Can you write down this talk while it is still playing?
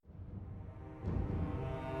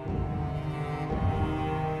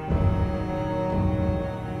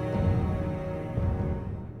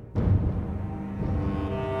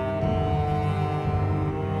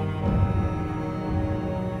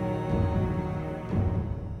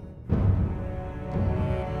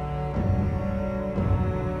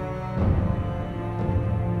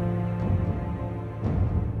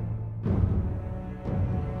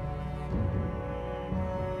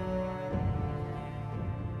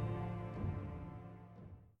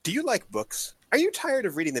Do you like books? Are you tired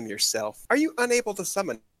of reading them yourself? Are you unable to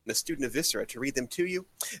summon a student of Viscera to read them to you?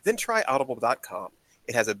 Then try Audible.com.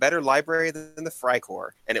 It has a better library than the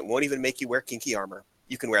Frycore, and it won't even make you wear kinky armor.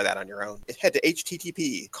 You can wear that on your own. Head to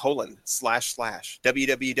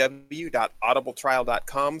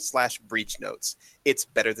http://www.audibletrial.com/breach notes. It's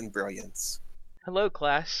better than brilliance. Hello,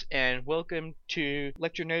 class, and welcome to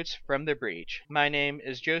Lecture Notes from the Breach. My name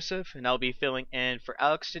is Joseph, and I'll be filling in for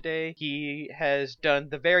Alex today. He has done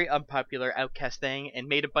the very unpopular Outcast thing and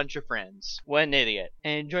made a bunch of friends. What an idiot.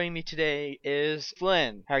 And joining me today is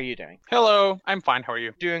Flynn. How are you doing? Hello, I'm fine. How are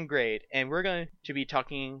you? Doing great, and we're going to be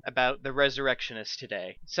talking about the Ressurectionists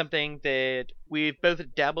today. Something that we've both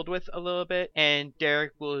dabbled with a little bit, and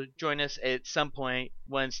Derek will join us at some point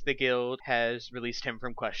once the guild has released him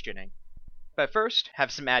from questioning. But first,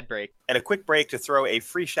 have some ad break. And a quick break to throw a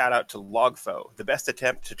free shout out to Logfo, the best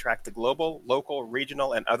attempt to track the global, local,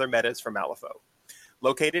 regional, and other metas for Malifaux.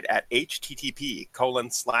 Located at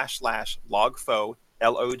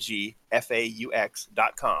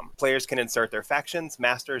http://logfaux.com. Players can insert their factions,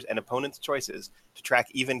 masters, and opponents' choices to track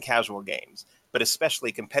even casual games, but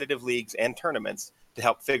especially competitive leagues and tournaments to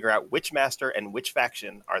help figure out which master and which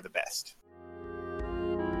faction are the best.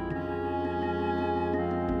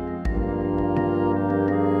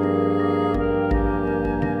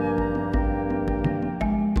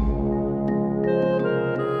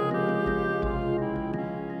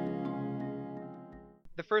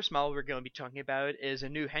 The first model we're going to be talking about is a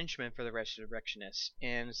new henchman for the Ressurectionists,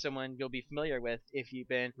 and someone you'll be familiar with if you've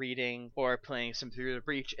been reading or playing some Through the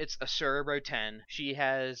Breach. It's Asura Roten. She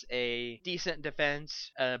has a decent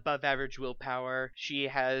defense, above average willpower. She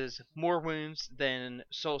has more wounds than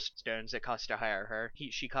soul stones that cost to hire her.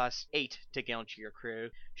 She costs 8 to get onto your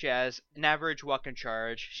crew. She has an average walk and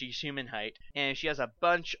charge. She's human height, and she has a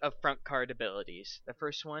bunch of front card abilities. The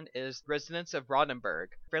first one is Residents of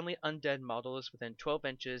Rodenburg. Friendly undead models within 12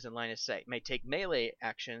 inches in line of sight may take melee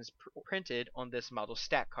actions printed on this model's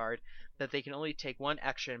stat card, that they can only take one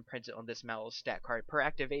action printed on this model's stat card per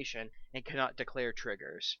activation and cannot declare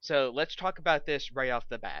triggers. So let's talk about this right off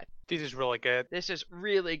the bat. This is really good. This is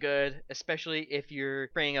really good, especially if you're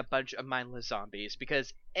bringing a bunch of mindless zombies,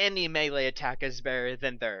 because any melee attack is better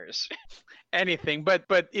than theirs. Anything, but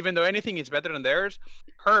even though anything is better than theirs,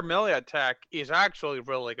 her melee attack is actually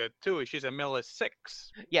really good too. She's a melee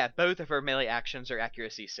 6. Yeah, both of her melee actions are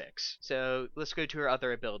accuracy 6. So let's go to her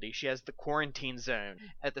other ability. She has the Quarantine Zone.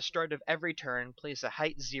 At the start of every turn, place a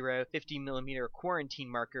height 0, 50mm quarantine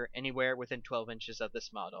marker anywhere within 12 inches of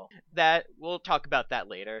this model. We'll talk about that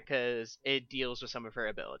later, because it deals with some of her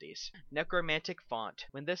abilities. Necromantic Font.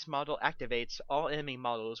 When this model activates, all enemy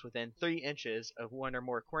models within 3 inches of one or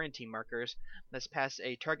more quarantine markers must pass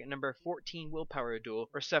a target number 14 willpower duel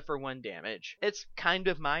or suffer 1 damage. It's kind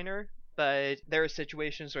of minor, but there are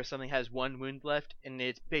situations where something has 1 wound left and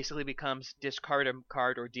it basically becomes discard a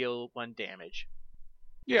card or deal 1 damage.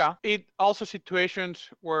 Yeah, it also situations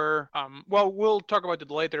where, we'll talk about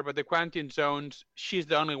it later, but the quarantine zones, she's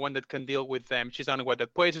the only one that can deal with them. She's the only one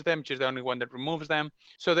that places them. She's the only one that removes them.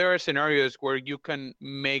 So there are scenarios where you can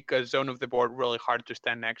make a zone of the board really hard to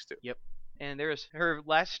stand next to. Yep. And there's her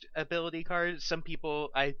last ability card. Some people,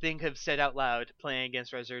 I think, have said out loud playing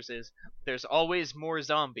against Rezzers is, there's always more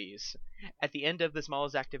zombies. At the end of this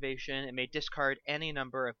model's activation, it may discard any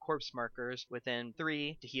number of corpse markers within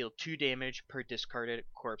 3 to heal 2 damage per discarded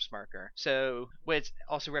corpse marker. So what it's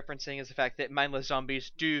also referencing is the fact that mindless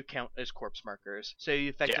zombies do count as corpse markers. So you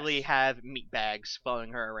effectively have meat bags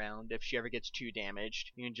following her around. If she ever gets too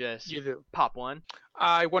damaged, you can just pop one.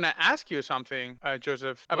 I want to ask you something,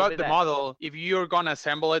 Joseph, about the model. If you're going to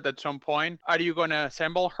assemble it at some point, are you going to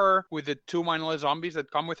assemble her with the 2 mindless zombies that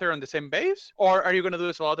come with her on the same base? Or are you going to do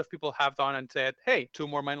as a lot of people have done and said, hey, 2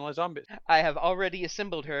 more mindless zombies? I have already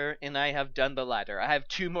assembled her, and I have done the latter. I have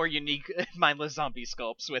 2 more unique mindless zombie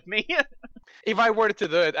sculpts with me. If I were to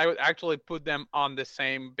do it, I would actually put them on the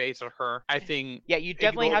same base as her. I think you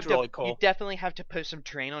definitely have to. Really cool. You definitely have to put some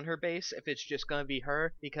terrain on her base if it's just going to be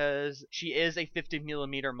her, because she is a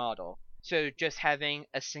 50mm model. So just having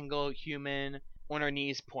a single human on her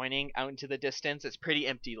knees pointing out into the distance, it's pretty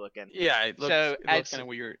empty looking. Yeah, it looks kind of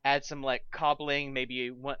weird. Add some cobbling,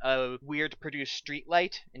 maybe a weird produced street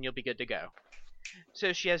light, and you'll be good to go.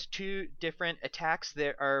 So she has two different attacks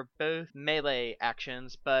that are both melee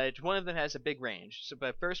actions, but one of them has a big range.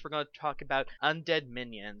 But first we're going to talk about Undead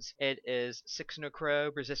Minions. It is 6 in a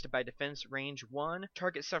crow, resisted by defense, range 1.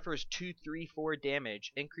 Target suffers 2, 3, 4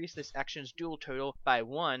 damage. Increase this action's dual total by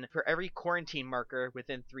 1 for every quarantine marker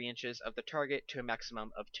within 3 inches of the target to a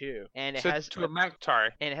maximum of 2. And it So has to a Magtar.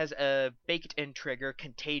 and it has a baked-in trigger,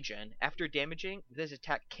 Contagion. After damaging, if this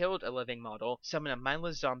attack killed a living model, summon a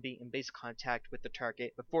mindless zombie in base contact with the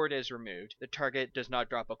target before it is removed. The target does not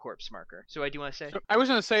drop a corpse marker. So what do you want to say? So I was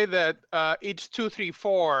going to say that it's 2, 3,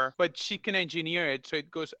 4, but she can engineer it so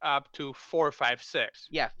it goes up to 4, 5, 6.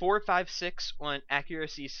 Yeah, 4, 5, 6 on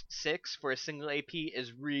accuracy 6 for a single AP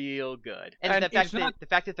is real good. And the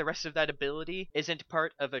fact that the rest of that ability isn't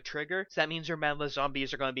part of a trigger, so that means your mindless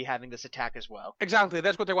zombies are going to be having this attack as well. Exactly,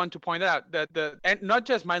 that's what I want to point out. That and not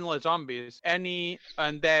just mindless zombies, any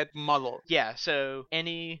undead model. Yeah, so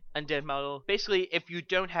any undead model. Basically, if you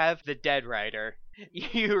don't have the Dead Rider,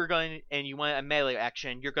 you're going and you want a melee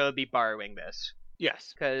action, you're going to be borrowing this.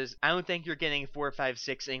 Yes. Because I don't think you're getting 4, 5,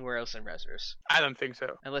 6 anywhere else in Rezzers. I don't think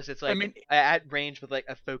so. Unless it's like at range with like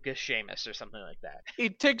a focus Seamus or something like that.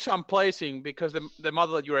 It takes some placing because the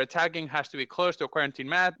model that you're attacking has to be close to a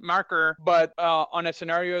quarantine marker, but on a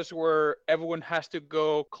scenarios where everyone has to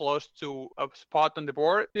go close to a spot on the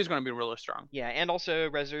board, this is going to be really strong. Yeah, and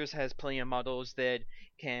also Rezzers has plenty of models that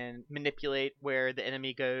can manipulate where the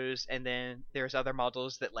enemy goes, and then there's other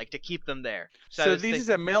models that like to keep them there. So this is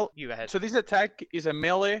a You ahead. So this attack is a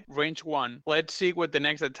melee range 1. Let's see what the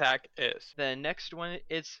next attack is. The next one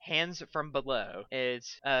is Hands from Below.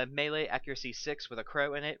 It's melee accuracy 6 with a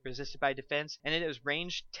crow in it, resisted by defense, and it is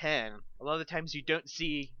range 10. A lot of the times you don't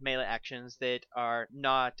see melee actions that are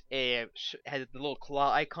not has the little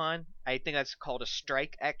claw icon. I think that's called a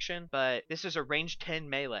strike action, but this is a range 10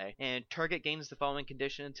 melee, and target gains the following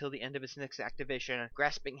condition until the end of its next activation: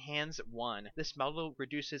 Grasping Hands 1. This model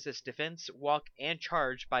reduces its defense, walk, and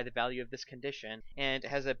charge by the value of this condition, and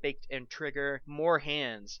has a baked-in trigger, More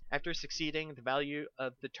Hands. After succeeding, the value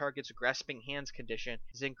of the target's Grasping Hands condition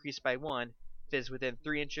is increased by 1 is within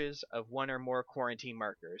 3 inches of one or more quarantine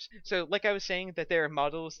markers. So like I was saying that there are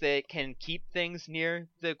models that can keep things near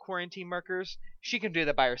the quarantine markers, she can do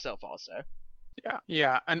that by herself also.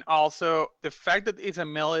 Yeah, and also the fact that it's a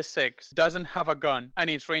melee 6, doesn't have a gun, and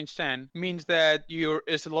it's range 10, means that your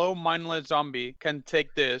slow mindless zombie can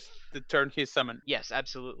take this to turn his summon. Yes,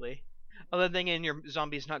 absolutely. Other thing, in your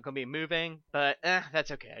zombie's not going to be moving, but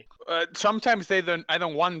that's okay. Sometimes I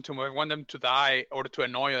don't want them to move. I want them to die or to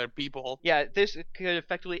annoy other people. Yeah, this could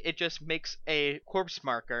effectively, it just makes a corpse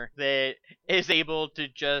marker that is able to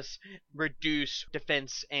just reduce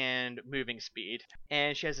defense and moving speed.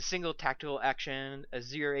 And she has a single tactical action, a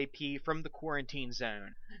 0 AP from the quarantine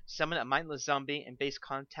zone. Summon a mindless zombie in base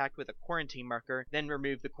contact with a quarantine marker, then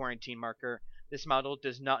remove the quarantine marker. This model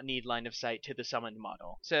does not need line of sight to the summoned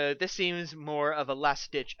model. So this seems more of a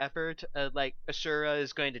last-ditch effort. Like Asura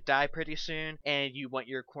is going to die pretty soon, and you want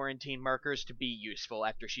your quarantine markers to be useful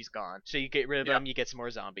after she's gone. So you get rid of them, you get some more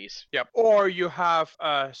zombies. Yep. Or you have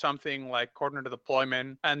something like Coordinated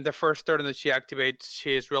Deployment, and the first turn that she activates,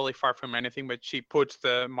 she is really far from anything, but she puts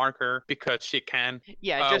the marker because she can.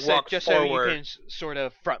 Yeah, just so you can sort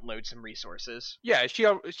of front load some resources. Yeah,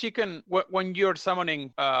 she can. When you're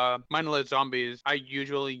summoning mindless zombies, I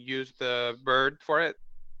usually use the bird for it.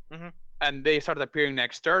 Mm-hmm. And they start appearing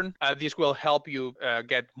next turn. This will help you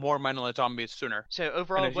get more mindless zombies sooner. So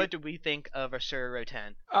overall, what do we think of Asura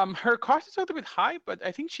Roten? Her cost is a little bit high, but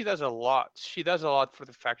I think she does a lot. She does a lot for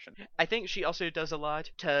the faction. I think she also does a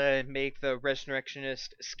lot to make the Ressurectionist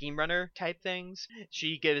scheme runner type things.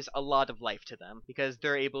 She gives a lot of life to them because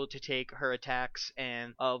they're able to take her attacks,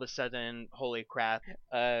 and all of a sudden, holy crap,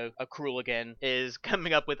 a Crueligan is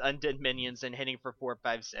coming up with undead minions and hitting for 4,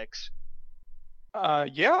 5, 6.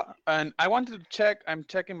 Yeah, and I wanted to check. I'm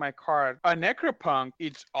checking my card. A Necropunk,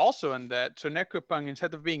 it's also undead. So Necropunk,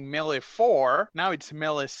 instead of being melee 4, now it's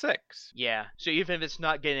melee 6. Yeah, so even if it's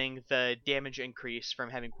not getting the damage increase from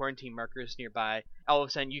having quarantine markers nearby, all of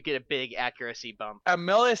a sudden you get a big accuracy bump. A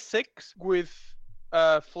melee 6 with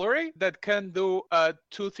flurry that can do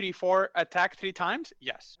 2, 3, 4 attack 3 times?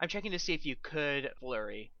 Yes. I'm checking to see if you could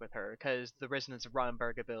flurry with her, because the Resonance of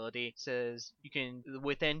Rottenberg ability says you can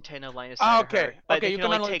within 10 of line of sight. Okay. Of her, but you can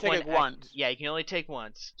only take it once. Yeah, you can only take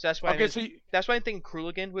once. So that's why. That's why I think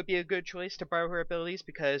Crueligan would be a good choice to borrow her abilities,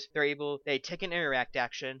 because they take an interact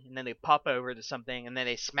action and then they pop over to something and then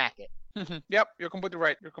they smack it. Yep, you're completely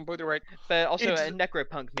right. But also a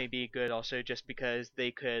Necropunk may be good also just because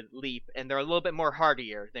they could leap and they're a little bit more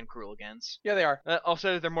hardier than Crueligans. Yeah, they are.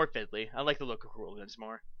 Also, they're more fiddly. I like the look of Crueligans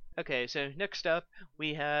more. Okay, so next up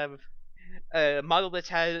we have A model that's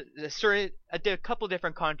had a couple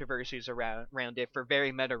different controversies around it for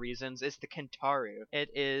very meta reasons is the Kentaru. It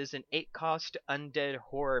is an 8-cost undead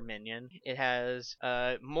horror minion. It has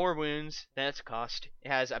more wounds than its cost. It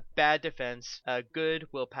has a bad defense, a good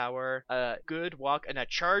willpower, a good walk, and a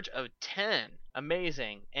charge of 10.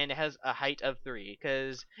 Amazing. And it has a height of 3,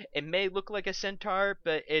 because it may look like a centaur,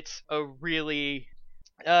 but it's a really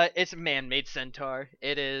it's a man-made centaur.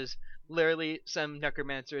 It is literally some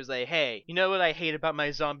necromancers like, hey, you know what I hate about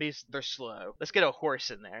my zombies? They're slow. Let's get a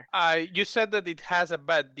horse in there. You said that it has a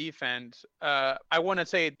bad defense. I want to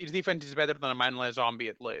say its defense is better than a mindless zombie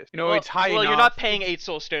at least. Well, it's high enough. Well, you're not paying 8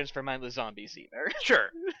 soul stones for mindless zombies either. Sure.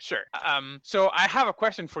 So I have a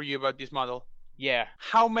question for you about this model. Yeah.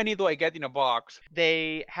 How many do I get in a box?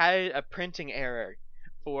 They had a printing error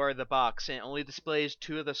for the box, and it only displays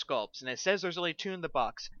 2 of the sculpts, and it says there's only 2 in the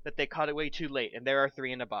box, but they caught it way too late, and there are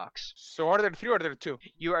 3 in the box. So are there 3 or are there 2?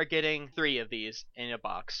 You are getting 3 of these in a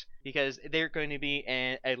box, because they're going to be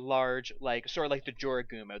in a large, sort of like the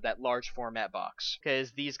Joragumo, that large format box,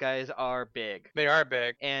 because these guys are big. They are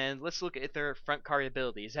big. And let's look at their front card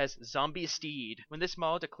abilities. It has Zombie Steed. When this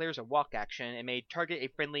model declares a walk action, it may target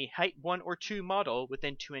a friendly height 1 or 2 model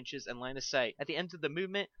within 2 inches in line of sight. At the end of the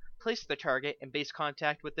movement, place the target in base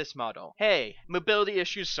contact with this model. Hey, mobility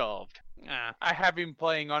issues solved. I have been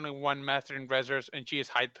playing only one master in Rezzers, and she is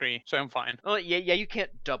height 3, so I'm fine. Well, yeah, you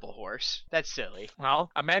can't double horse. That's silly.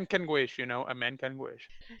 Well, a man can wish, a man can wish.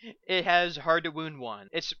 It has hard to wound 1.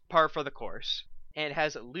 It's par for the course. And it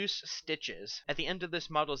has loose stitches. At the end of this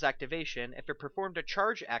model's activation, if it performed a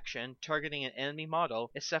charge action targeting an enemy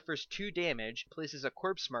model, it suffers 2 damage, places a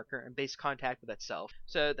corpse marker in base contact with itself.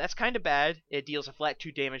 So that's kind of bad. It deals a flat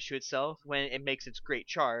 2 damage to itself when it makes its great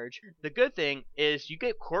charge. The good thing is you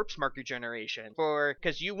get corpse marker generation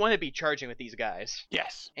because you want to be charging with these guys.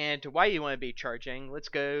 Yes. And to why you want to be charging, let's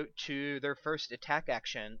go to their first attack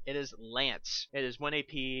action. It is Lance. It is 1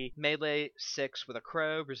 AP, melee 6 with a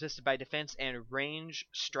crow, resisted by defense, and range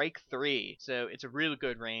strike 3. So it's a really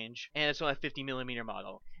good range, and it's only a 50mm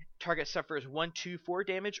model. Target suffers 1, 2, 4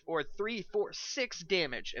 damage or 3, 4, 6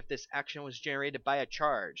 damage if this action was generated by a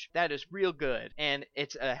charge. That is real good, and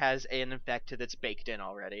it has an effect that's baked in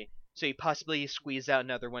already. So you possibly squeeze out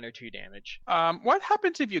another 1 or 2 damage. What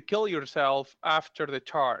happens if you kill yourself after the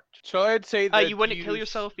charge? So let's say that you wouldn't kill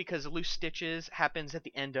yourself because loose stitches happens at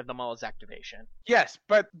the end of the model's activation. Yes,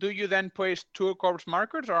 but do you then place 2 corpse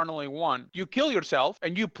markers or only 1? You kill yourself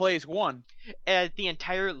and you place 1. The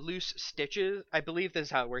entire loose stitches, I believe this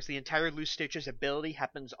is how it works. The entire loose stitches ability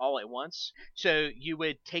happens all at once. So you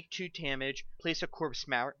would take 2 damage, place a corpse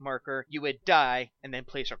marker, you would die, and then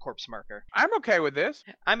place a corpse marker. I'm okay with this.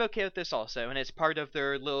 I'm okay with this also, and it's part of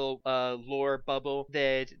their little lore bubble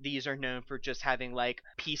that these are known for just having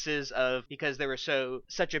pieces of, because they were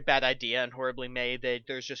such a bad idea and horribly made that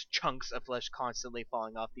there's just chunks of flesh constantly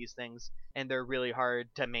falling off these things, and they're really hard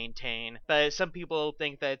to maintain. But some people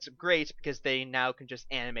think that's great because they now can just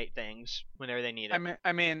animate things whenever they need it.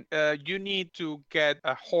 I mean, you need to get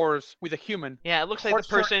a horse with a human. Yeah, it looks like the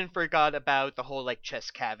person forgot about the whole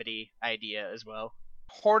chest cavity idea as well.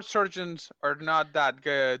 Horse surgeons are not that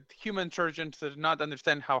good. Human surgeons do not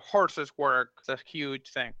understand how horses work. It's a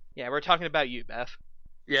huge thing. Yeah, we're talking about you, Beth.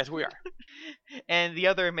 Yes, we are. And the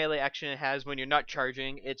other melee action it has when you're not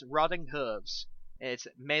charging, it's Rotting Hooves. It's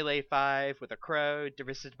melee 5 with a crow,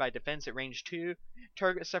 resisted by defense at range 2.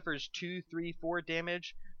 Target suffers 2, 3, 4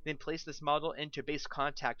 damage. Then place this model into base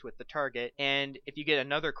contact with the target, and if you get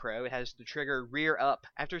another crow, it has the trigger rear up.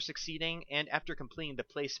 After succeeding and after completing the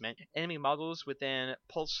placement, enemy models within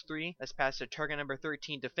pulse 3 has passed a target number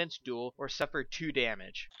 13 defense duel or suffer 2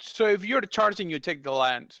 damage. So if you're charging, you take the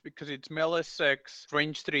lance because it's melee 6,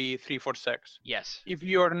 range 3, 3, 4, 6. Yes. If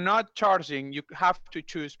you're not charging, you have to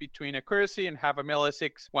choose between accuracy and have a melee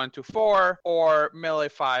 6, 1, 2, 4, or melee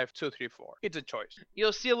 5, 2, 3, 4. It's a choice.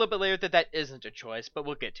 You'll see a little bit later that isn't a choice, but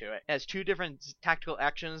we'll get to it. It has 2 different tactical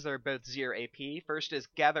actions that are both 0 AP. First is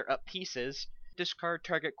Gather Up Pieces. Discard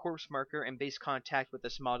target corpse marker and base contact with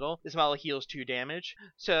this model. This model heals 2 damage.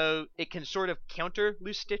 So it can sort of counter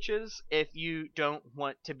loose stitches if you don't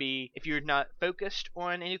want to be, if you're not focused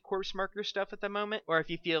on any corpse marker stuff at the moment, or if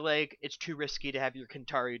you feel like it's too risky to have your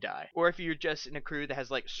Kentaru die. Or if you're just in a crew that has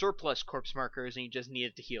surplus corpse markers and you just need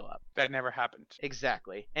it to heal up. That never happened.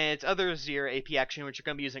 Exactly. And its other 0 AP action, which you're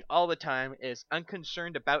going to be using all the time, is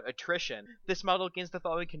Unconcerned About Attrition. This model gains the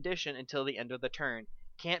following condition until the end of the turn.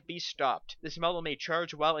 Can't be stopped. This model may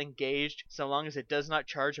charge while engaged, so long as it does not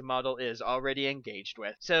charge a model it is already engaged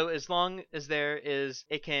with. So as long as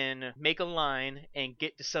it can make a line and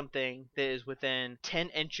get to something that is within 10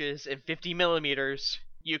 inches and 50 millimeters,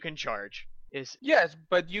 you can charge. Is Yes,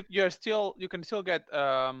 but you can still get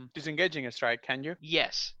disengaging a strike, can you?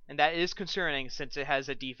 yes, and that is concerning since it has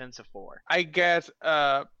a defense of 4. I guess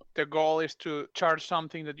the goal is to charge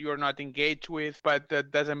something that you're not engaged with, but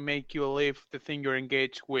that doesn't make you leave the thing you're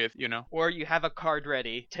engaged with, you know? Or you have a card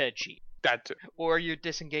ready to cheat. That too. Or you're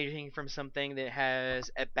disengaging from something that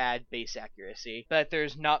has a bad base accuracy. But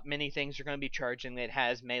there's not many things you're going to be charging that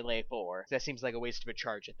has melee 4. That seems like a waste of a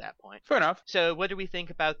charge at that point. Fair enough. So what do we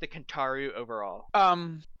think about the Kentaru overall?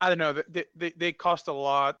 I don't know. They cost a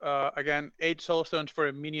lot. Again, 8 soulstones for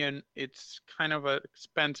a minion, it's kind of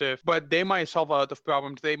expensive, but they might solve a lot of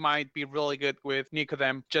problems. They might be really good with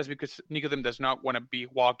Nicodem just because Nicodem does not want to be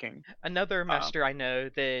walking. Another master I know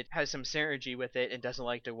that has some synergy with it and doesn't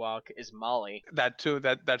like to walk is Molly. That too.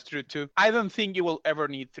 That's true too. I don't think you will ever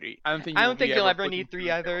need 3. I don't think you'll ever need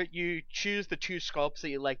 3 either. You choose the 2 sculpts that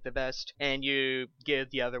you like the best, and you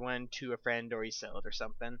give the other one to a friend, or you sell it or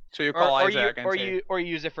something. So you call Isaac or you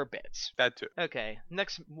use it for bits. That too. Okay.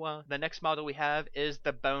 The next model we have is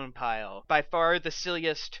the Bone Pile. By far the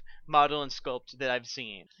silliest model and sculpt that I've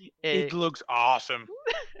seen. It looks awesome.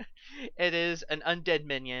 It is an undead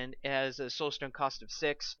minion. It has a soulstone cost of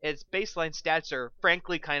 6. Its baseline stats are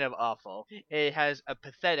frankly kind of awful. It has a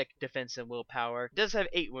pathetic defense and willpower. It does have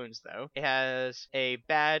 8 wounds though. It has a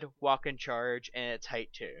bad walk and charge, and its height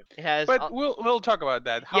 2. It has. But we'll talk about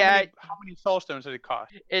that. How many soulstones does it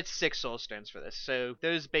cost? It's 6 soulstones for this, so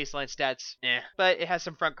those baseline stats, But it has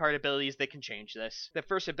some front card abilities that can change this. The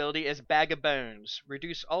first ability is Bag of Bones.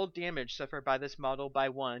 Reduce all damage suffered by this model by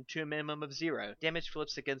 1 to a minimum of 0. Damage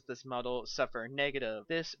flips against this model suffer negative.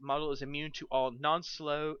 This model is immune to all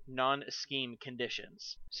non-slow, non-scheme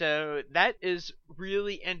conditions. So that is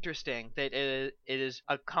really interesting that it is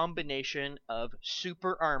a combination of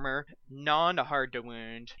super armor, non-hard to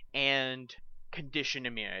wound, and condition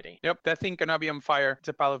immunity. Yep, that thing cannot be on fire. It's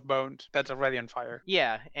a pile of bones that's already on fire.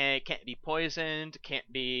 Yeah, and it can't be poisoned, can't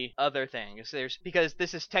be other things. Because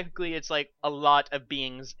this is technically, it's like a lot of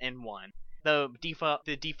beings in one. The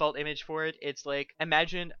default image for it, it's like,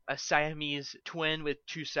 imagine a Siamese twin with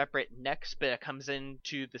 2 separate necks, but it comes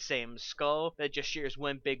into the same skull that just shares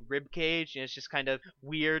one big rib cage, and it's just kind of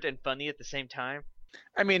weird and funny at the same time.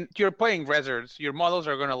 I mean, you're playing Rezzards. Your models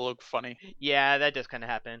are going to look funny. Yeah, that does kind of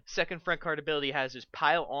happen. Second front card ability has is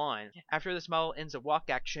Pile On. After this model ends a walk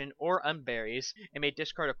action or unburies, it may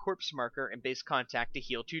discard a corpse marker and base contact to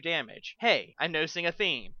heal 2 damage. Hey, I'm noticing a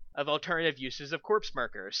theme of alternative uses of corpse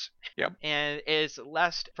markers. Yep. And its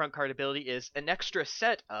last front card ability is an extra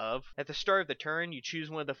set of. At the start of the turn, you choose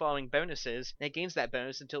one of the following bonuses, and it gains that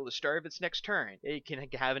bonus until the start of its next turn. It can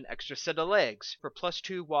have an extra set of legs for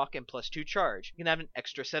 +2 walk and +2 charge. You can have an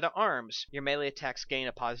extra set of arms. Your melee attacks gain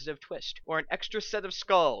a positive twist. Or an extra set of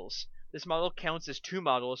skulls. This model counts as 2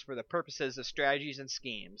 models for the purposes of strategies and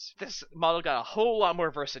schemes. This model got a whole lot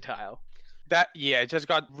more versatile. It just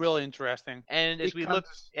got really interesting. And as we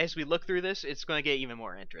look through this, it's going to get even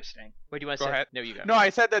more interesting. What do you want to say? Ahead. No, you go. No, I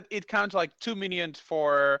said that it counts like 2 minions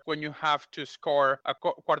for when you have to score a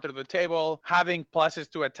quarter of the table. Having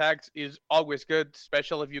pluses to attacks is always good,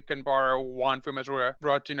 especially if you can borrow 1 from a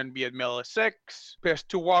routine and be at melee 6.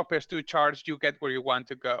 +2 walk, +2 charge, you get where you want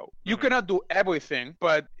to go. Mm-hmm. You cannot do everything,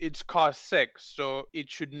 but it's cost 6, so it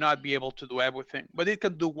should not be able to do everything. But it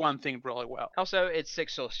can do one thing really well. Also, it's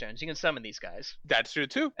 6 soulstones. You can summon these guys. That's true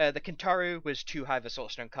too. The Kentaru was too high of a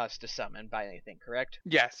soulstone cost to summon by anything, correct?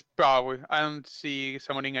 Yes, probably. I don't see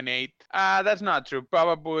summoning an 8. That's not true.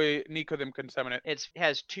 Probably Nicodem can summon it. It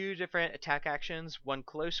has 2 different attack actions, one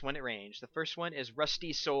close, one at range. The first one is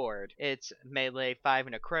Rusty Sword. It's melee 5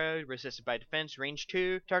 and a crow, resisted by defense, range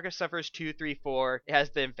 2. Target suffers 2, 3, 4. It has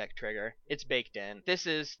the infect trigger. It's baked in. This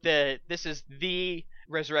is the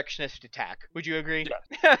Resurrectionist attack. Would you agree?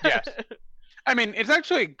 Yeah. Yes. I mean, it's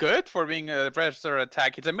actually good for being a register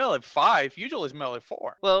attack. It's a melee 5. Usually it's melee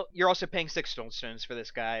 4. Well, you're also paying 6 stones for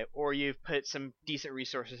this guy, or you've put some decent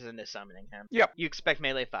resources into summoning him. Yep. You expect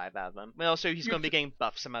melee 5 out of him. Well, also, he's going to be getting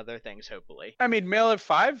buffed some other things, hopefully. I mean, melee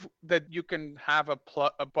 5, that you can have a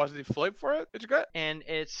positive flip for it. It's good. And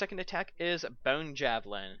its second attack is Bone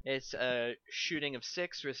Javelin. It's a shooting of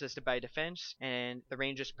 6, resisted by defense, and the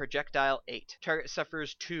range is projectile 8. Target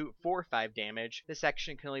suffers 2, 4, 5 damage. This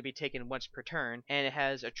action can only be taken once per turn, and it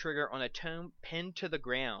has a trigger on a tome pinned to the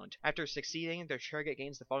ground. After succeeding, their target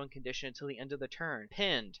gains the following condition until the end of the turn.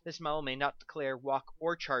 Pinned. This model may not declare walk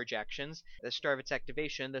or charge actions. At the start of its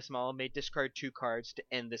activation, this model may discard 2 cards to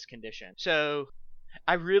end this condition. So,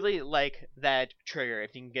 I really like that trigger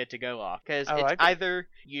if you can get to go off, because it's either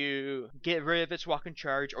you get rid of its walk and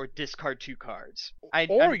charge or discard 2 cards.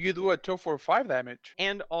 Or you do a 2 for 5 damage.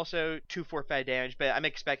 And also 2 for 5 damage, but I'm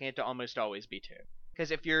expecting it to almost always be 2. Because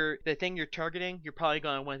if you're the thing you're targeting, you're probably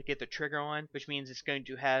going to want to get the trigger on, which means it's going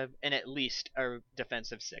to have an at least a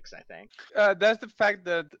defensive 6, I think. That's the fact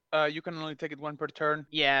that you can only take it one per turn.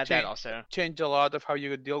 Yeah, that also. Change a lot of how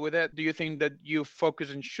you deal with it. Do you think that you focus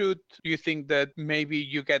and shoot? Do you think that maybe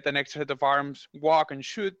you get an extra set of arms, walk and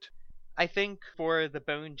shoot? I think for the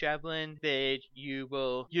bone javelin that you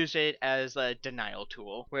will use it as a denial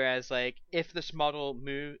tool, whereas like if the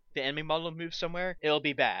enemy model moves somewhere, it'll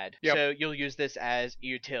be bad. Yep. So you'll use this as a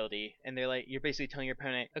utility, and you're basically telling your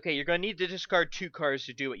opponent, okay, you're gonna need to discard 2 cards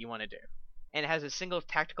to do what you want to do. And it has a single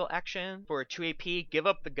tactical action for 2 AP. Give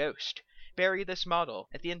up the ghost. Bury this model.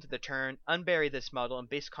 At the end of the turn, unbury this model in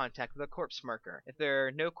base contact with a corpse marker. If there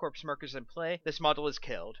are no corpse markers in play, this model is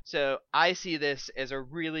killed. So I see this as a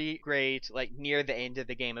really great, like, near the end of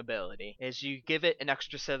the game ability. Is you give it an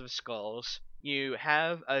extra set of skulls. You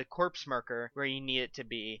have a corpse marker where you need it to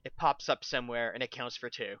be. It pops up somewhere and it counts for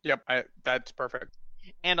 2. Yep, that's perfect.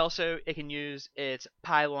 And also, it can use its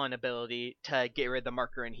pylon ability to get rid of the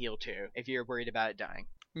marker and heal 2 if you're worried about it dying.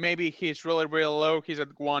 Maybe he's really, really low. He's at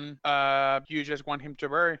 1. You just want him to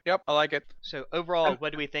bury. Yep, I like it. So overall,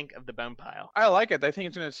 what do we think of the bone pile? I like it. I think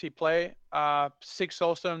it's going to see play. 6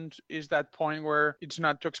 soulstones is that point where it's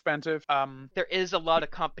not too expensive. There is a lot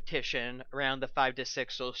of competition around the 5 to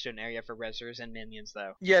 6 soulstone area for Rezzers and minions,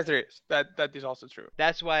 though. Yes, there is. That is also true.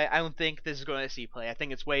 That's why I don't think this is going to see play. I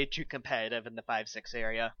think it's way too competitive in the 5-6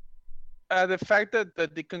 area. The fact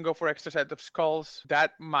that they can go for extra set of skulls,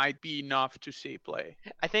 that might be enough to see play.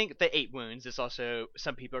 I think the 8 wounds is also,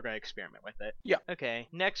 some people are going to experiment with it. Yeah. Okay,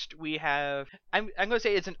 next we have, I'm going to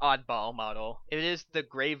say it's an oddball model. It is the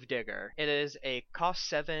Gravedigger. It is a cost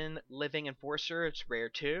 7 living enforcer. It's rare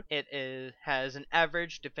 2. It has an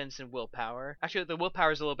average defense and willpower. Actually, the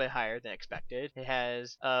willpower is a little bit higher than expected. It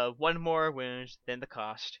has 1 more wound than the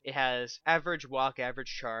cost. It has average walk,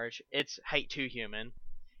 average charge. It's height 2 human.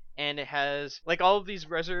 And it has, like all of these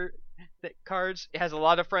Rezzer cards, it has a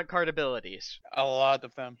lot of front card abilities. A lot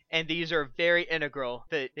of them. And these are very integral.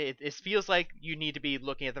 It feels like you need to be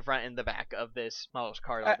looking at the front and the back of this model's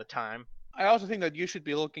card all the time. I also think that you should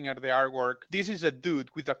be looking at the artwork. This is a dude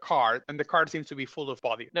with a card, and the card seems to be full of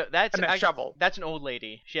body. No, that's and a shovel. That's an old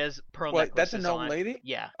lady. She has pearl necklaces. That's an old lady?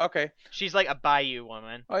 Yeah. Okay. She's like a bayou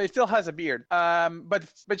woman. Oh, it still has a beard. But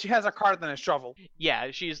she has a card and a shovel.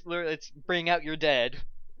 Yeah, she's literally, it's bring out your dead.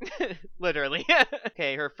 Literally.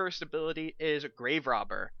 Okay, her first ability is Grave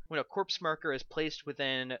Robber. When a corpse marker is placed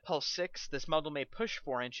within pulse 6, this model may push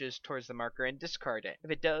 4 inches towards the marker and discard it. If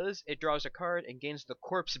it does, it draws a card and gains the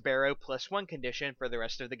Corpse Barrow +1 condition for the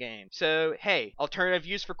rest of the game. So, hey, alternative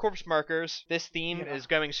use for corpse markers. This theme is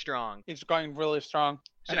going strong. It's going really strong.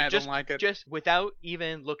 So and I don't like it. Just without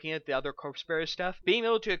even looking at the other corpse barrow stuff, being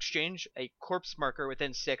able to exchange a corpse marker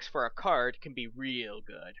within 6 for a card can be real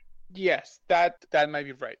good. Yes, that might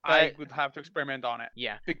be right. I would have to experiment on it.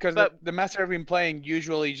 Yeah. Because the master I've been playing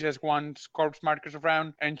usually just wants corpse markers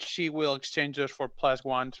around, and she will exchange those for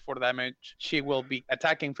 +1s for damage. She will be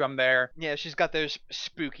attacking from there. Yeah, she's got those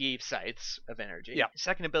spooky sights of energy. Yeah.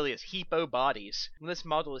 Second ability is Heapo Bodies. When this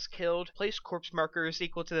model is killed, place corpse markers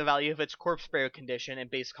equal to the value of its corpse barrow condition and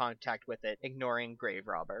base contact with it, ignoring Grave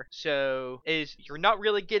Robber. So, you're not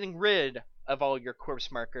really getting rid of all your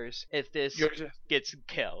corpse markers if this gets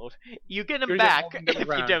killed. You get them back if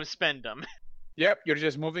you don't spend them. Yep, you're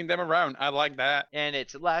just moving them around. I like that. And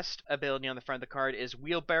its last ability on the front of the card is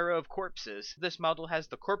Wheelbarrow of Corpses. This model has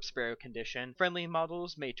the Corpse Barrow condition. Friendly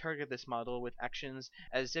models may target this model with actions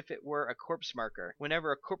as if it were a corpse marker.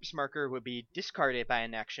 Whenever a corpse marker would be discarded by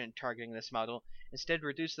an action targeting this model, instead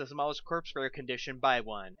reduce this model's Corpse Barrow condition by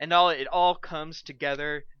 1. And it all comes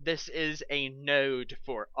together. This is a node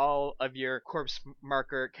for all of your corpse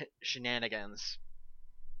marker shenanigans.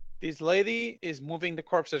 This lady is moving the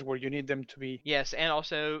corpses where you need them to be. Yes, and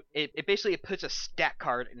also it basically puts a stat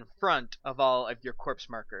card in front of all of your corpse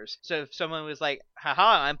markers. So if someone was like,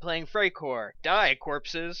 haha, I'm playing Freycore, die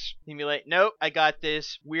corpses, you'd be like, nope, I got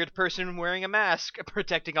this weird person wearing a mask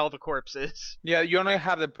protecting all the corpses. Yeah, you only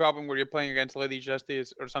have the problem where you're playing against Lady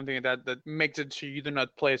Justice or something like that makes it so you do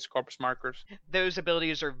not place corpse markers. Those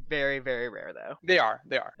abilities are very, very rare though. They are.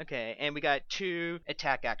 Okay, and we got 2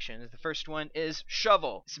 attack actions. The first one is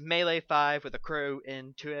Shovel. It's melee 5 with a crow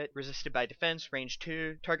into it, resisted by defense, range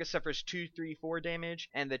 2. Target suffers 2, 3, 4 damage,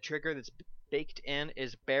 and the trigger that's baked in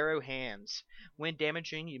is Barrow Hands. When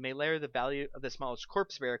damaging, you may lower the value of the smallest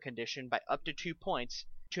corpse barrow condition by up to 2 points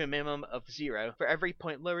to a minimum of 0. For every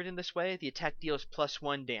point lowered in this way, the attack deals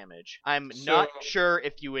 +1 damage. I'm not sure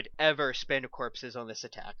if you would ever spend corpses on this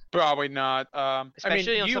attack. Probably not.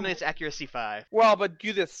 Especially on something that's accuracy 5. Well, but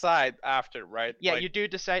you decide after, right? Yeah, you do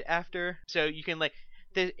decide after, so you can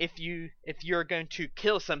if you're going to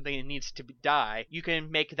kill something and needs to die, you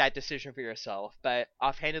can make that decision for yourself. But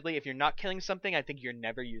offhandedly, if you're not killing something, I think you're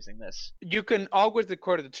never using this. You can always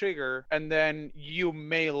record the trigger, and then you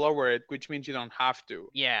may lower it, which means you don't have to.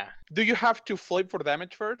 Yeah. Do you have to flip for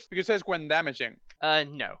damage first? Because it says when damaging.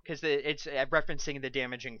 No, because it's referencing the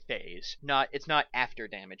damaging phase. It's not after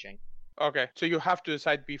damaging. Okay, so you have to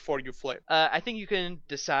decide before you flip. I think you can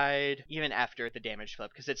decide even after the damage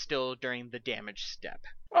flip, because it's still during the damage step.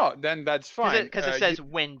 Oh, then that's fine. Because it says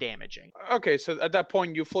when damaging. Okay, so at that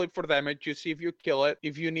point you flip for damage, you see if you kill it.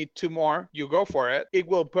 If you need 2 more, you go for it. It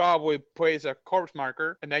will probably place a corpse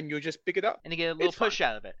marker, and then you just pick it up. And you get a little push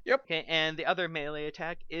out of it. Yep. Okay, and the other melee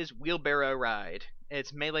attack is Wheelbarrow Ride.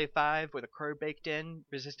 It's melee 5 with a crow baked in,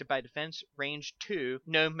 resisted by defense, range 2,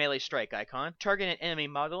 no melee strike icon. Target an enemy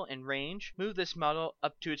model in range, move this model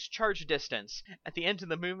up to its charge distance. At the end of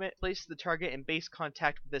the movement, place the target in base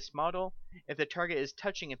contact with this model. If the target is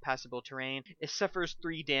touching impassable terrain, it suffers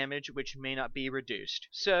 3 damage, which may not be reduced.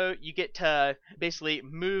 So you get to basically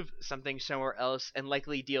move something somewhere else and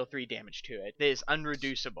likely deal 3 damage to it. That is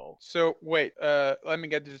unreducible. So wait, let me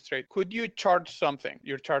get this straight. Could you charge something,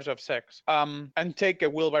 your charge of 6, and take a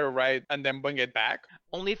wheelbarrow ride and then bring it back?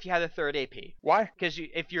 Only if you have a 3rd AP. Why? Because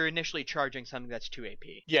if you're initially charging something, that's 2 AP.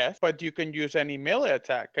 Yes, but you can use any melee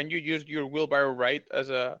attack. Can you use your wheelbarrow ride as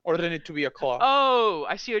a, or does it need to be a claw? Oh,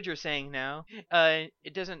 I see what you're saying now.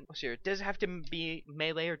 It doesn't. Does it have to be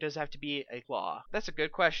melee or does it have to be a claw? That's a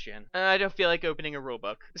good question. I don't feel like opening a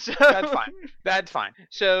rulebook. So That's fine. That's fine.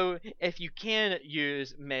 So if you can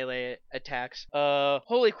use melee attacks,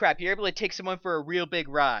 holy crap, you're able to take someone for a real big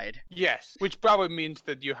ride. Yes, which probably means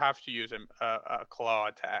that you have to use a claw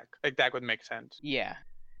attack. Like that would make sense. Yeah.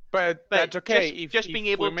 But that's okay. Just being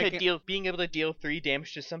able to deal 3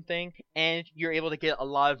 damage to something, and you're able to get a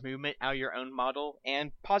lot of movement out of your own model,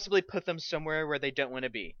 and possibly put them somewhere where they don't want to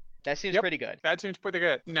be. That seems pretty good. That seems pretty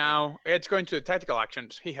good. Now, it's going to the tactical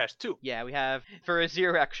actions. He has 2. Yeah, we have, for a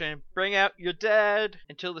 0 action, bring out your dead.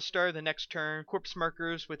 Until the start of the next turn, corpse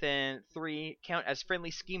markers within 3 count as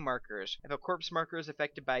friendly scheme markers. If a corpse marker is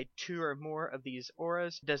affected by 2 or more of these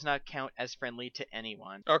auras, it does not count as friendly to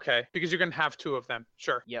anyone. Okay, because you can have 2 of them.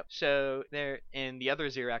 Sure. Yep. So there, in the other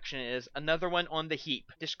 0 action is another one on the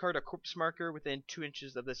heap. Discard a corpse marker within 2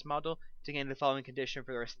 inches of this model to gain the following condition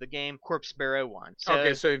for the rest of the game. Corpse Barrow 1. So,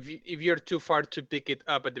 okay, so if you're too far to pick it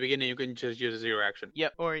up at the beginning, you can just use a 0 action.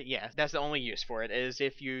 Yep, or yeah, that's the only use for it, is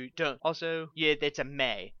if you don't. Also, yeah, it's a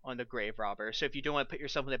May on the Grave Robber, so if you don't want to put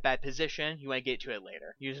yourself in a bad position, you want to get to it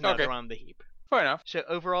later. Use another one on the heap. Fair enough. So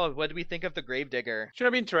overall, what do we think of the Gravedigger? Should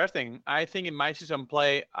be interesting. I think it might see some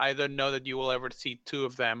play. I don't know that you will ever see 2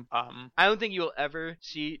 of them. I don't think you will ever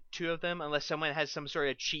see 2 of them unless someone has some sort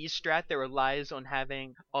of cheese strat that relies on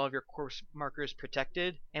having all of your course markers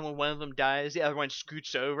protected. And when one of them dies, the other one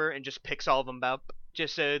scoots over and just picks all of them up,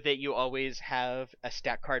 just so that you always have a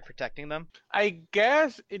stat card protecting them. I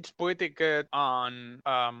guess it's pretty good on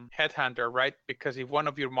Headhunter, right? Because if one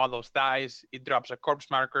of your models dies, it drops a corpse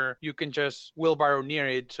marker. You can just wheelbarrow near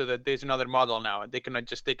it so that there's another model now. They cannot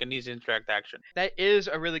just take an easy interact action. That is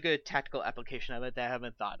a really good tactical application of it that I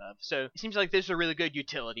haven't thought of. So it seems like this is a really good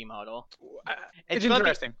utility model. It's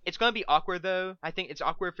interesting. It's going to be awkward, though. I think it's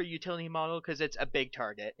awkward for utility model because it's a big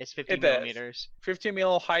target. It's 50 millimeters. 50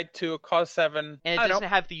 mil, height 2, cost 7. And it doesn't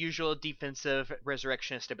have the usual defensive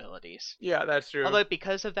resurrectionist abilities. Yeah, that's true. Although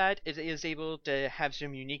because of that, it is able to have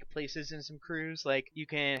some unique places in some crews. Like you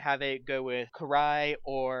can have it go with Karai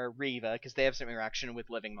or Riva because they have some interaction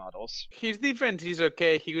with living models. His defense is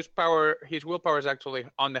okay. His willpower is actually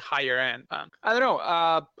on the higher end. I don't know.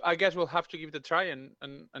 I guess we'll have to give it a try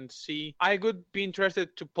and see. I would be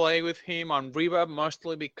interested to play with him on Riva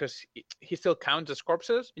mostly because he still counts as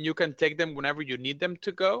corpses and you can take them whenever you need them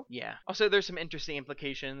to go. Yeah. Also, there's some interesting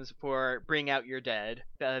implications for Bring Out Your Dead,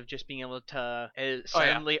 of just being able to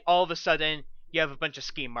suddenly, all of a sudden, you have a bunch of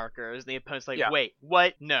scheme markers. The opponent's like, wait,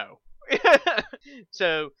 what? No.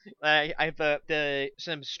 So I have what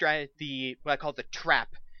I call the trap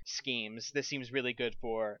schemes. This seems really good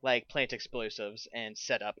for like plant explosives and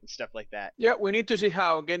setup and stuff like that. Yeah, we need to see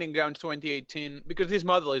how Getting Grounds 2018, because this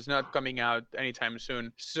model is not coming out anytime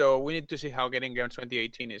soon, so we need to see how Getting Grounds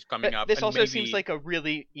 2018 is coming up. This also seems like a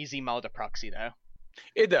really easy model to proxy, though.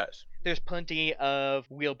 It does. There's plenty of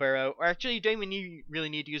wheelbarrow, or actually you don't even really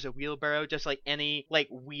need to use a wheelbarrow, just like any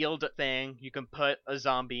wheeled thing you can put a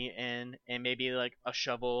zombie in, and maybe like a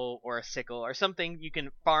shovel or a sickle or something you can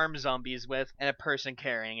farm zombies with, and a person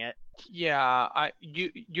carrying it. Yeah,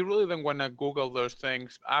 you really don't want to Google those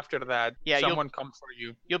things. After that, someone comes for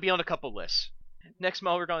you. You'll be on a couple lists. Next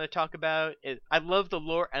model we're going to talk about is, I love the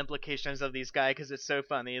lore implications of these guys because it's so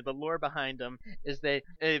funny. The lore behind them is that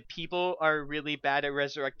people are really bad at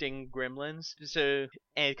resurrecting gremlins, so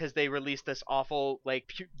and because they released this awful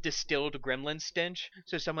distilled gremlin stench,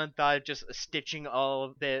 so someone thought of just stitching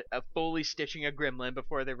fully stitching a gremlin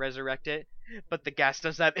before they resurrect it. But the gas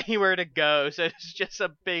doesn't have anywhere to go, so it's just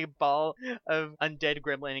a big ball of undead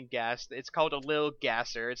gremlin and gas. It's called a Lil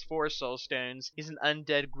Gasser. It's 4 soul stones. He's an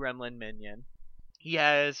undead gremlin minion. He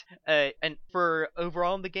has and for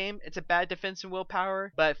overall in the game, it's a bad defense and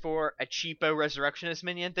willpower, but for a cheapo resurrectionist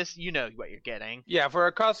minion, this you know what you're getting. Yeah, for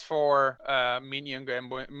a cost for minion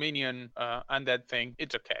undead thing,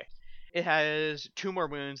 it's okay. It has 2 more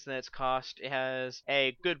wounds than its cost. It has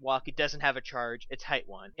a good walk. It doesn't have a charge. It's height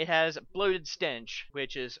 1. It has bloated stench,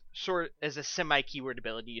 which is as a semi-keyword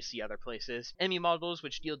ability you see other places. Enemy models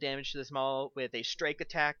which deal damage to this model with a strike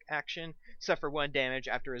attack action suffer 1 damage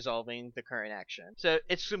after resolving the current action. So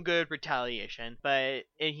it's some good retaliation, but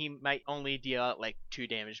he might only deal out 2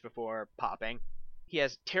 damage before popping. He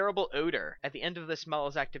has terrible odor. At the end of this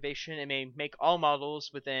model's activation, it may make all models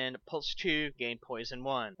within Pulse 2 gain Poison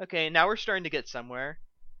 1. Okay, now we're starting to get somewhere.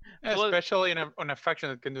 Especially on a faction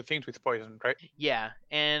that can do things with poison, right? Yeah,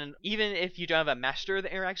 and even if you don't have a master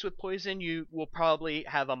that interacts with poison, you will probably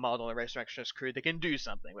have a model in Resurrectionist crew that can do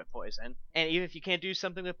something with poison. And even if you can't do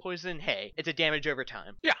something with poison, hey, it's a damage over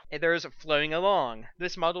time. Yeah. And there's Flowing Along.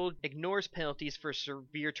 This model ignores penalties for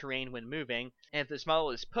severe terrain when moving, and if this model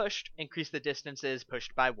is pushed, increase the distances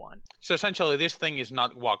pushed by 1. So essentially, this thing is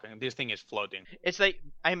not walking. This thing is floating. It's I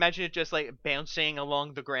imagine it just bouncing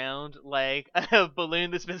along the ground like a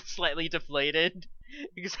balloon that's been slightly deflated,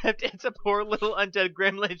 except it's a poor little undead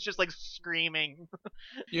gremlin. It's just screaming.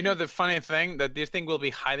 You know the funny thing that this thing will be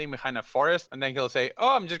hiding behind a forest, and then he'll say,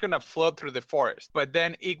 "Oh, I'm just gonna float through the forest." But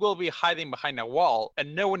then it will be hiding behind a wall,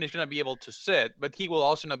 and no one is gonna be able to sit. But he will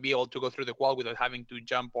also not be able to go through the wall without having to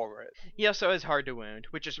jump over it. He also has hard to wound,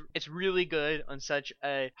 which is it's really good on such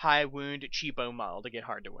a high wound cheapo model to get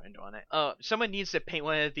hard to wound on it. Someone needs to paint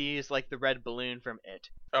one of these like the red balloon from It.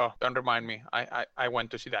 Oh, don't remind me. I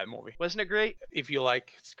went to see that movie. Wasn't it great? If you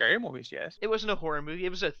like scary movies, yes. It wasn't a horror movie. It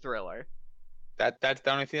was a thriller. That's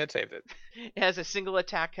the only thing that saved it. It has a single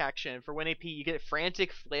attack action. For 1 AP, you get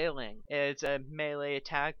Frantic Flailing. It's a melee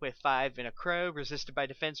attack with 5 and a crow, resisted by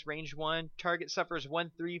defense, range 1. Target suffers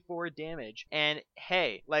 1/3/4 damage. And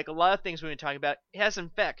hey, like a lot of things we've been talking about, it has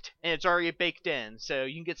Infect, and it's already baked in, so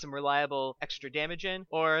you can get some reliable extra damage in.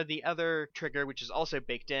 Or the other trigger, which is also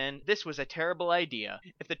baked in, this was a terrible idea.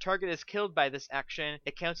 If the target is killed by this action,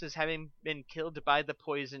 it counts as having been killed by the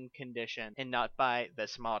poison condition, and not by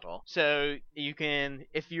this model. So you can,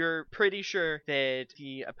 if you're pretty sure that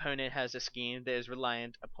the opponent has a scheme that is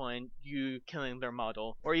reliant upon you killing their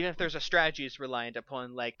model, or even if there's a strategy that's reliant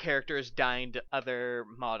upon characters dying to other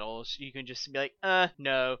models, you can just be like,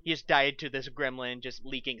 no, he just died to this gremlin just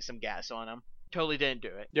leaking some gas on him. Totally didn't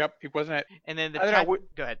do it. Yep, it wasn't it. And then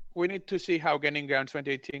go ahead. We need to see how Gaining Ground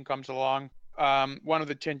 2018 comes along. One of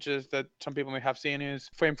the changes that some people may have seen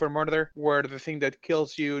is Frame for Murder, where the thing that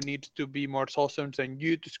kills you needs to be more soul stones than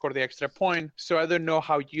you to score the extra point. So I don't know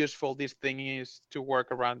how useful this thing is to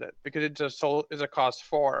work around it, because it's a cost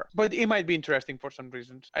 4. But it might be interesting for some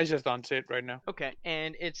reasons. I just don't see it right now. Okay,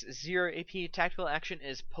 and its 0 AP tactical action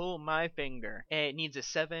is Pull My Finger. It needs a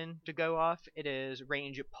 7 to go off. It is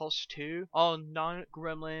range Pulse 2. All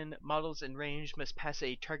non-gremlin models in range must pass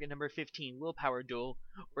a target number 15 willpower duel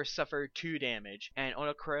or suffer 2 damage. And on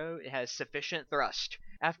a crow, it has Sufficient Thrust.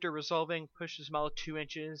 After resolving, push this model 2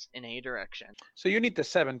 inches in any direction. So you need the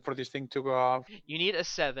 7 for this thing to go off. You need a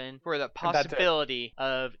 7 for the possibility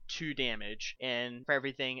of 2 damage, and for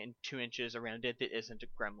everything in 2 inches around it that isn't a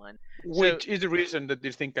gremlin. Which is the reason that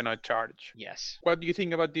this thing cannot charge. Yes. What do you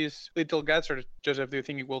think about these little guys, or Joseph, do you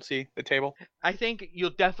think we'll see the table? I think you'll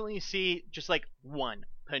definitely see just one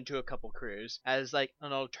put into a couple crews as an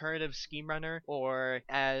alternative scheme runner, or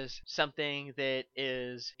as something that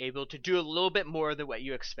is able to do a little bit more than what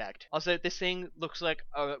you expect. Also, this thing looks like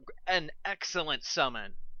an excellent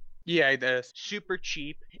summon. Yeah, it is. Super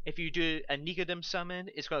cheap. If you do a Nicodem summon,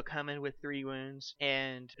 it's going to come in with 3 wounds,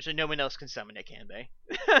 and so no one else can summon it, can they?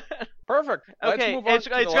 Perfect. Okay, let's move on to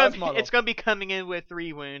the last model. It's going to be coming in with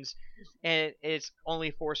 3 wounds, and it's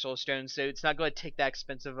only 4 soul stones, so it's not going to take that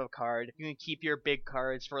expensive of a card. You can keep your big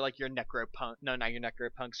cards for your necropunk. No, not your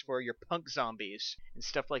necropunks, for your punk zombies and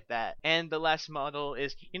stuff like that. And the last model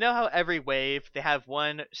is, you know how every wave they have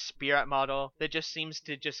one spirit model that just seems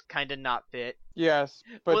to just kind of not fit? Yes,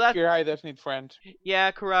 but Kirai does need friends.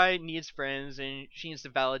 Yeah, Kirai needs friends, and she needs to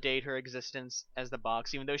validate her existence as the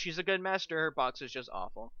box. Even though she's a good master, her box is just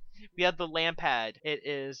awful. We have the Lampad. It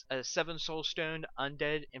is a 7 soulstone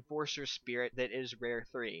undead enforcer spirit that is rare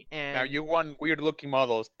 3. Now And you want weird looking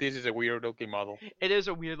models. This is a weird looking model. it is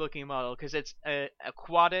a weird looking model because it's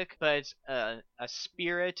aquatic, but it's a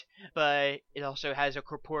spirit, but it also has a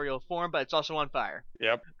corporeal form, but it's also on fire.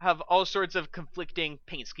 Yep. Have all sorts of conflicting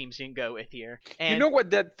paint schemes you can go with here. And You know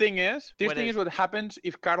what that thing is? This What thing is? is what happens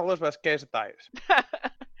if Carlos Vasquez dies.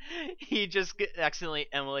 he just accidentally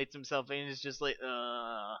emulates himself and is just like,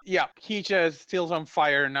 Yeah, he just steals on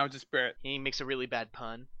fire and now it's a spirit. he makes a really bad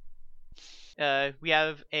pun. We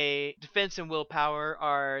have a defense and willpower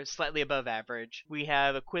are slightly above average. We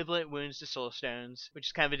have equivalent wounds to soulstones, which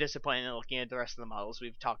is kind of a disappointment looking at the rest of the models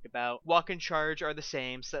we've talked about. Walk and charge are the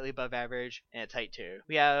same, slightly above average, and it's height 2.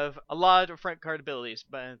 We have a lot of front card abilities,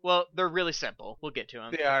 but, well, they're really simple. We'll get to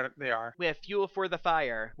them. They are. We have Fuel for the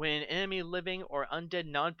Fire. When an enemy living or undead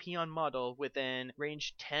non-peon model within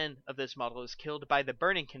range 10 of this model is killed by the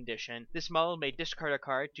burning condition, this model may discard a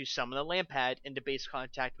card to summon a Lampad into base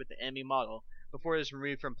contact with the enemy model before it is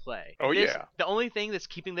removed from play. Oh, yeah. The only thing that's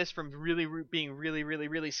keeping this from being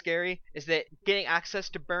really scary is that getting access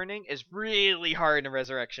to burning is really hard in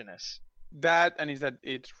Resurrectionists. That and is that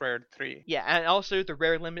it's rare 3. Yeah, and also the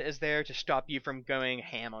rare limit is there to stop you from going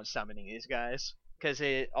ham on summoning these guys, because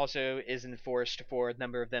it also is enforced for a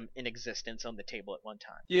number of them in existence on the table at one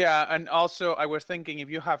time. Yeah, and also I was thinking if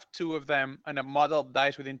you have 2 of them and a model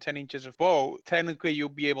dies within 10 inches of both, technically you'll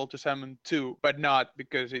be able to summon 2, but not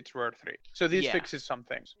because it's rare 3. So this fixes some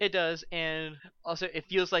things. It does, and also it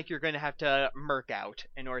feels like you're going to have to merc out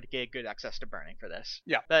in order to get good access to burning for this.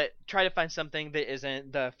 Yeah. But try to find something that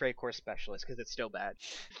isn't the Frey Core Specialist, because it's still bad.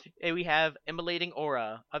 And we have Immolating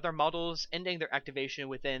Aura. Other models ending their activation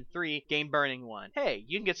within 3 gain burning 1. Hey,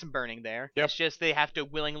 you can get some burning there. Yep. It's just they have to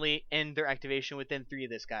willingly end their activation within 3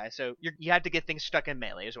 of this guy. So you have to get things stuck in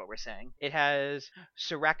melee is what we're saying. It has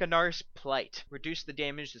Sirakanar's Plight. Reduce the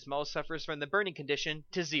damage this model suffers from the burning condition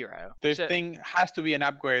to 0. This thing has to be an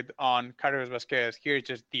upgrade on Carlos Vasquez. Here it's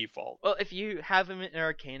just default. Well, if you have him in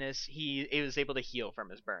Arcanus, he is able to heal from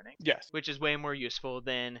his burning. Yes. Which is way more useful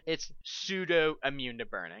than it's pseudo immune to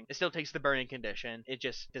burning. It still takes the burning condition. It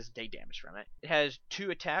just doesn't take damage from it. It has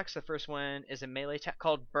 2 attacks. The first one is a melee attack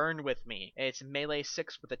called Burn With Me. It's melee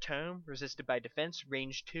 6 with a tome, resisted by defense,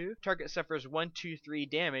 range 2. Target suffers 1, 2, 3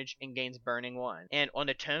 damage and gains burning 1. And on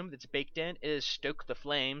a tome that's baked in, it is Stoke the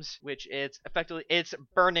Flames, which it's effectively, it's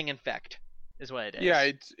burning infect is what it is.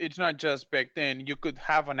 Yeah, it's not just baked in. You could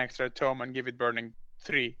have an extra tome and give it burning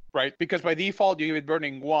 3, right? Because by default you give it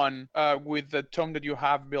burning 1. With the tome that you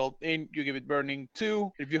have built in, you give it burning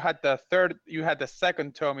 2. If you had the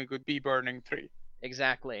second tome, it could be burning 3.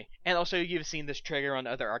 Exactly. And also you've seen this trigger on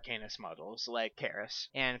other Arcanus models like Karis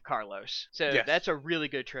and Carlos. So that's a really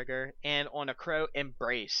good trigger. And on a Crow,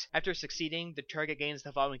 Embrace. After succeeding, the target gains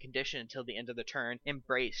the following condition until the end of the turn.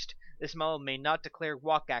 Embraced. This model may not declare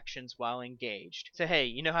walk actions while engaged. So hey,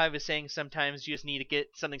 you know how I was saying sometimes you just need to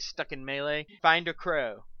get something stuck in melee? Find a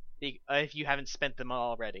Crow. If you haven't spent them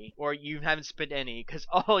already, or you haven't spent any, because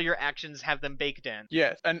all your actions have them baked in.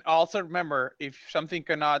 Yes, and also remember, if something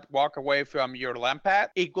cannot walk away from your Lampad,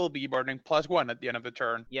 it will be burning +1 at the end of the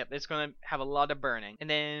turn. Yep, it's going to have a lot of burning. And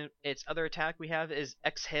then its other attack we have is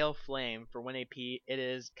Exhale Flame for 1 AP. It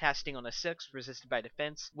is casting on a 6, resisted by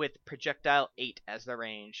defense, with projectile 8 as the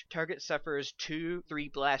range. Target suffers 2 3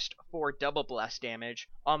 blast, 4 double blast damage.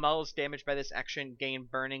 All models damaged by this action gain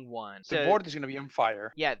burning 1. The board is going to be on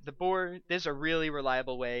fire. Yeah, the board, there's a really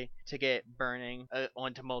reliable way to get burning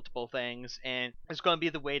onto multiple things, and it's going to be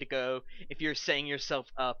the way to go if you're setting yourself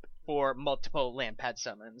up for multiple Lampad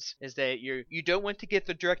summons, is that you don't want to get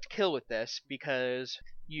the direct kill with this, because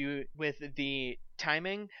with the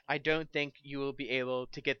timing, I don't think you will be able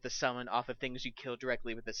to get the summon off of things you kill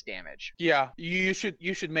directly with this damage. Yeah, you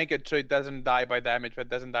should make it so it doesn't die by damage, but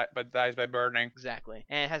dies by burning. Exactly.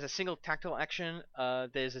 And it has a single tactile action.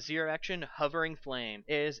 There's a 0 action, Hovering Flame.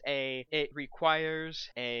 It requires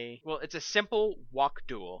it's a simple walk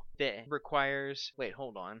duel that requires. Wait,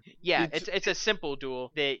 hold on. Yeah, it's a simple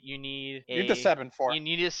duel that you need you need a 7 for. You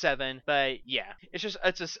need a 7, but yeah,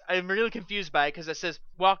 I'm really confused by it because it says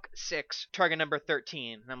walk 6, target number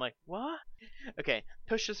 13, and I'm like, what? Okay,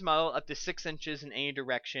 push this model up to 6 inches in any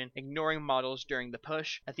direction, ignoring models during the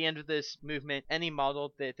push. At the end of this movement, any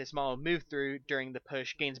model that this model moved through during the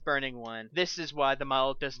push gains burning 1. This is why the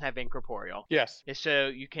model doesn't have incorporeal. Yes. So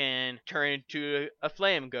you can turn into a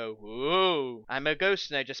flame and go, whoa, I'm a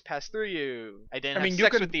ghost and I just passed through you. I didn't have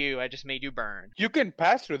sex with you, I just made you burn. You can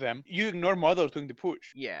pass through them. You ignore models doing the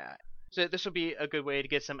push. Yeah. So this will be a good way to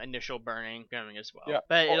get some initial burning going as well. Yeah.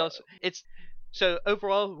 But So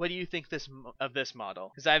overall, what do you think of this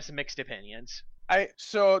model? Because I have some mixed opinions.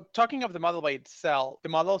 So talking of the model by itself, the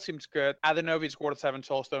model seems good. I don't know if it's worth 7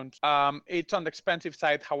 soulstones. It's on the expensive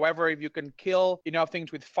side. However, if you can kill enough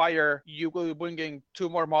things with fire, you will be bringing 2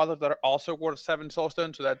 more models that are also worth 7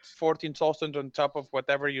 soulstones. So that's 14 soulstones on top of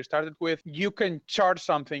whatever you started with. You can charge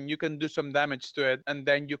something, you can do some damage to it, and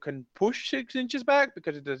then you can push 6 inches back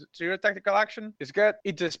because it's a 0 tactical action. It's good.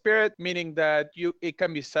 It's a spirit, meaning that it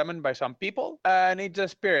can be summoned by some people, and it's a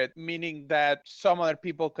spirit, meaning that some other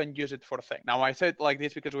people can use it for things. Now I said like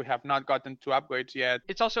this because we have not gotten to upgrades yet.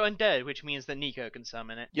 It's also undead, which means that Nico can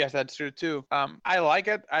summon it. Yes, that's true too. I like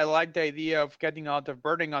it. I like the idea of getting out of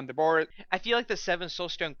burning on the board. I feel like the 7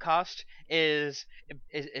 soulstone cost is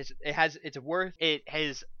it has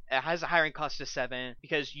a hiring cost of 7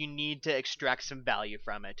 because you need to extract some value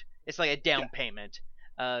from it. It's like a down payment.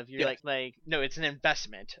 You're no, it's an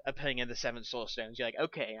investment of putting in the 7 soulstones. You're like,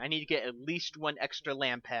 okay, I need to get at least 1 extra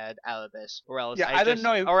land pad out of this, or else I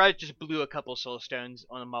just blew a couple soulstones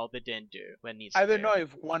on a model that didn't do what it needs to do. I don't know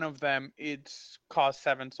if one of them it's cost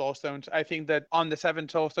 7 soulstones. I think that on the 7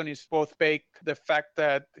 soulstone is both baked the fact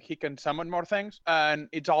that he can summon more things, and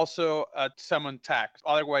it's also a summon tax.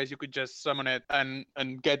 Otherwise, you could just summon it and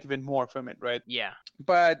get even more from it, right? Yeah.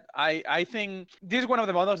 But I think this is one of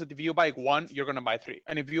the models that if you buy 1, you're gonna buy 3.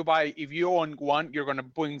 And if you own 1, you're gonna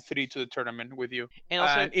bring 3 to the tournament with you. And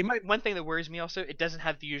also, one thing that worries me also, it doesn't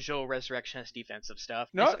have the usual Resurrectionist defensive stuff.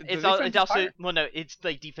 No, it's also it's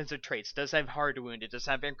like defensive traits. It does have hard wound. It does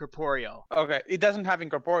have incorporeal. Okay, it doesn't have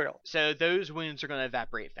incorporeal. So those wounds are gonna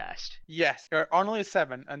evaporate fast. Yes, there are only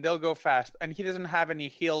 7, and they'll go fast. And he doesn't have any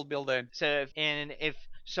heal built in. So if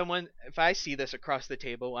I see this across the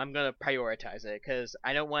table, I'm gonna prioritize it because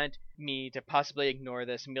I don't want me to possibly ignore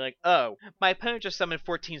this and be like, oh, my opponent just summoned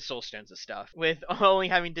 14 soulstones of stuff with only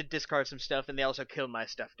having to discard some stuff, and they also killed my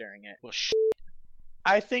stuff during it. Well,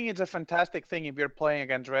 I think it's a fantastic thing if you're playing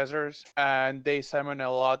against Rezzers and they summon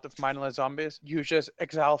a lot of mindless zombies. You just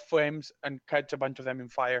exile flames and catch a bunch of them in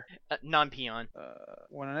fire. Non-peon.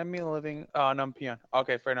 When an enemy living, non-peon.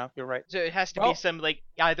 Okay, fair enough. You're right. So it has to be some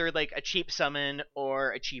either a cheap summon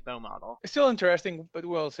or a cheapo model. It's still interesting, but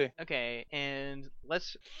we'll see. Okay, and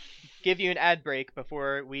let's give you an ad break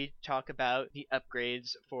before we talk about the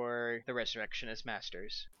upgrades for the Ressurectionist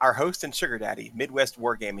Masters. Our host and sugar daddy, Midwest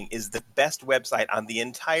Wargaming, is the best website on the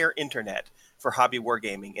entire internet for hobby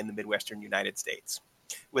wargaming in the Midwestern United States.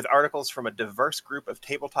 With articles from a diverse group of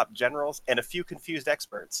tabletop generals and a few confused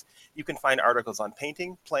experts, you can find articles on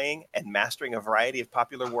painting, playing, and mastering a variety of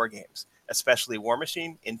popular wargames, especially War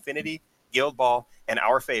Machine, Infinity, Guild Ball, and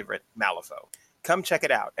our favorite, Malifaux. Come check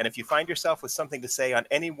it out, and if you find yourself with something to say on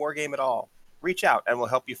any wargame at all, reach out and we'll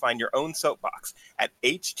help you find your own soapbox at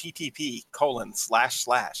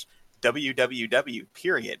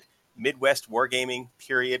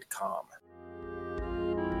http://www.midwestwargaming.com.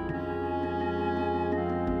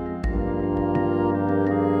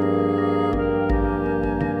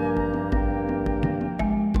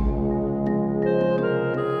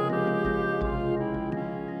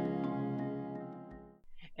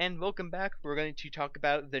 And welcome back. We're going to talk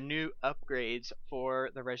about the new upgrades for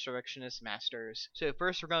the Resurrectionist Masters. So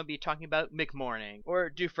first we're going to be talking about McMorning, or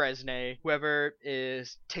Dufresne, whoever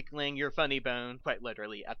is tickling your funny bone, quite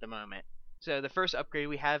literally, at the moment. So the first upgrade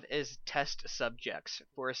we have is Test Subjects.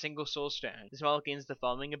 For a single soulstone, this model gains the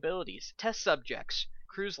following abilities. Test Subjects.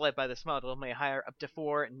 Crews led by this model may hire up to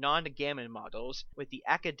 4 non-gammon models with the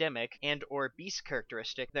academic and or beast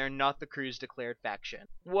characteristic that are not the crew's declared faction.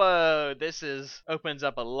 Whoa, this opens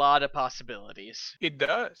up a lot of possibilities. It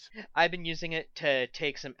does. I've been using it to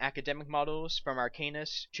take some academic models from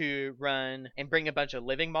Arcanist to run and bring a bunch of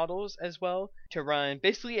living models as well to run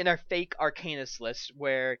basically in our fake Arcanist list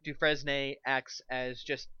where Dufresne acts as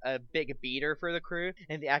just a big beater for the crew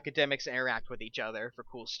and the academics interact with each other for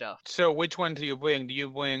cool stuff. So which one do you bring? Do you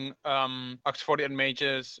bring Oxfordian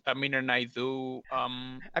Mages, Amina Naidu?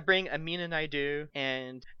 I bring Amina Naidu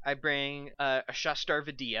and I bring a Shastar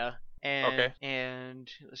Vidia. And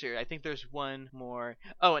let's see, I think there's one more.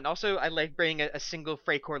 Oh, and also I like bringing a single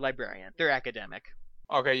Freycore Librarian. They're academic.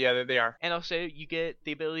 Okay, yeah, they are. And also, you get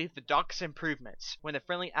the ability of the Doc's Improvements. When a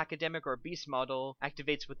friendly academic or beast model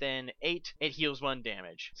activates within 8, it heals 1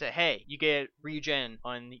 damage. So hey, you get regen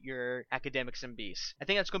on your academics and beasts. I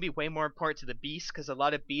think that's going to be way more important to the beasts, because a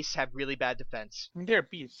lot of beasts have really bad defense. They're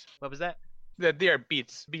beasts. What was that? They are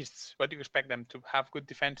beasts. What do you expect them to have good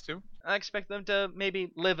defense too? I expect them to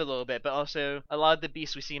maybe live a little bit, but also, a lot of the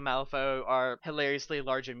beasts we see in Malifaux are hilariously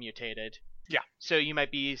large and mutated. Yeah. So you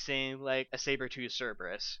might be seeing like a saber-tooth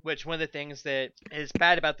Cerberus, which one of the things that is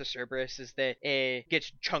bad about the Cerberus is that it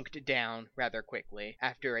gets chunked down rather quickly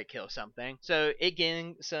after it kills something. So it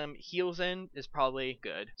getting some heals in is probably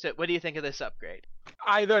good. So what do you think of this upgrade?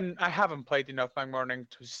 I haven't played enough Mag Morning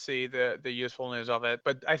to see the usefulness of it,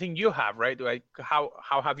 but I think you have, right?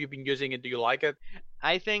 How have you been using it? Do you like it?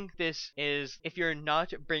 I think this is, if you're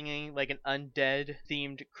not bringing like an undead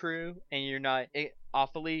themed crew and you're not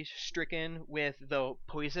awfully stricken with the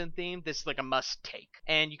poison theme, this is like a must take.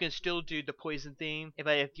 And you can still do the poison theme,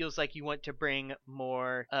 but it feels like you want to bring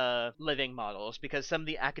more living models, because some of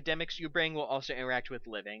the academics you bring will also interact with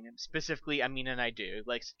living. Specifically, Amina and I do.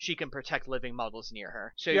 Like, she can protect living models near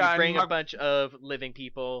her. So Yeah, you bring and a bunch of living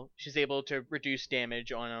people, she's able to reduce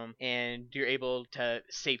damage on them, and you're able to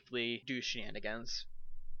safely do shenanigans.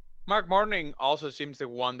 Mark Morning also seems the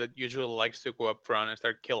one that usually likes to go up front and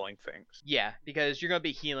start killing things. Yeah, because you're going to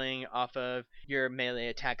be healing off of your melee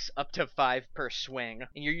attacks up to 5 per swing,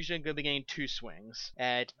 and you're usually going to be getting 2 swings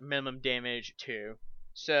at minimum damage 2.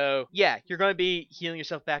 So, yeah, you're going to be healing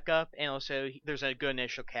yourself back up, and also there's a good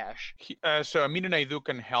initial cash. So Amin and Aidu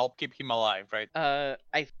can help keep him alive, right?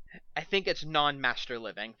 I think it's non-master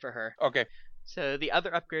living for her. Okay. So the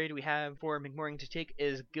other upgrade we have for McMorning to take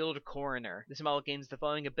is Guild Coroner. This model gains the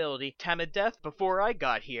following ability: Time of Death before I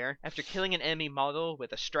got here. After killing an enemy model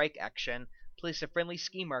with a strike action, place a friendly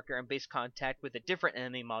ski marker in base contact with a different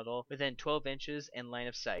enemy model within 12 inches and line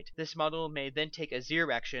of sight. This model may then take a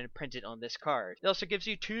 0 action printed on this card. It also gives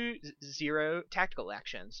you 2 0 tactical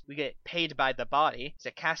actions. We get Paid by the Body. It's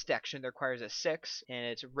a cast action that requires a 6, and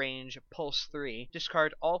its range Pulse 3.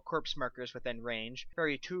 Discard all corpse markers within range.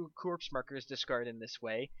 Vary 2 corpse markers discarded in this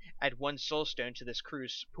way. Add 1 soul stone to this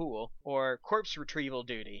crew's pool. Or Corpse Retrieval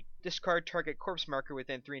Duty. Discard target corpse marker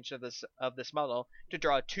within 3 inches of this model to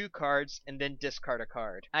draw 2 cards and then discard a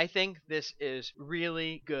card. I think this is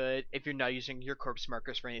really good if you're not using your corpse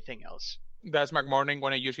markers for anything else. That's Mark Morning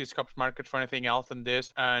when I use his corpse markers for anything else than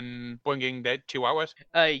this and bringing dead chihuahuas.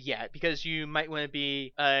 Yeah, because you might want to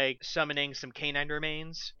be summoning some canine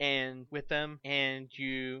remains and with them, and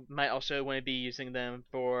you might also want to be using them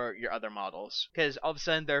for your other models. Because all of a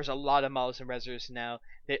sudden there's a lot of models and reserves now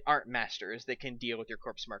that aren't masters that can deal with your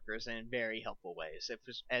corpse markers in very helpful ways,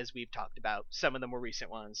 as we've talked about some of the more recent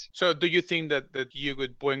ones. So do you think that you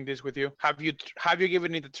could bring this with you? Have you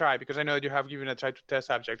given it a try? Because I know that you have given a try to test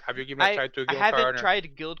subject. Have you given a try to Guild I haven't Coroner?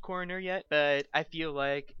 tried Guild Coroner yet, but I feel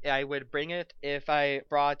like I would bring it if I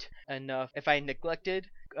brought enough, if I neglected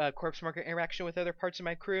corpse marker interaction with other parts of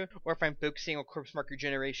my crew, or if I'm focusing on corpse marker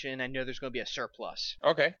generation, I know there's going to be a surplus.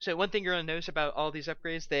 Okay. So one thing you're going to notice about all these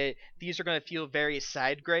upgrades, that these are going to feel very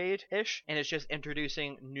side grade-ish, and it's just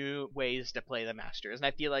introducing new ways to play the masters. And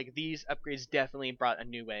I feel like these upgrades definitely brought a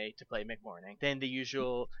new way to play McMorning than the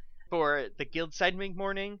usual. For the guild side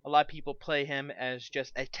McMorning, a lot of people play him as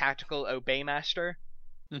just a tactical obey master.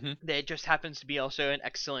 That just happens to be also an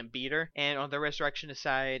excellent beater. And on the Resurrectionist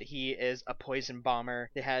side, he is a poison bomber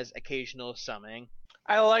that has occasional summoning.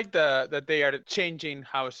 I like that they are changing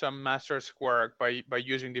how some masters work by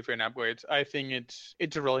using different upgrades. I think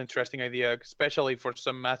it's a really interesting idea, especially for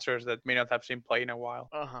some masters that may not have seen play in a while.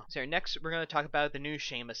 So next we're going to talk about the new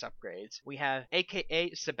Seamus upgrades. We have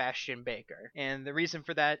AKA Sebastian Baker, and the reason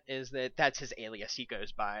for that is that that's his alias he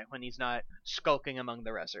goes by when he's not skulking among the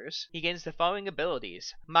rezzers. He gains the following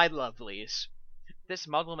abilities: My Lovelies. This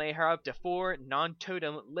model may have up to 4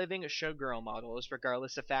 non-totem living showgirl models,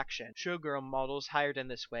 regardless of faction. Showgirl models hired in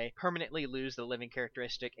this way permanently lose the living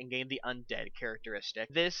characteristic and gain the undead characteristic.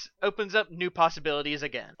 This opens up new possibilities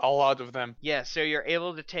again. A lot of them. Yeah, so you're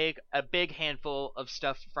able to take a big handful of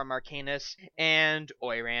stuff from Arcanus and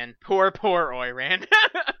Oiran. Poor Oiran.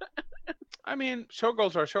 I mean,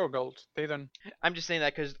 showgirls are showgirls. They don't. I'm just saying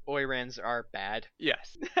that because Oirans are bad.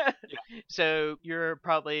 Yes. So you're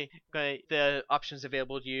probably going to, the options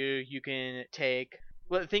available to you, you can take.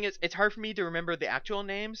 Well, the thing is, it's hard for me to remember the actual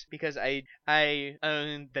names because I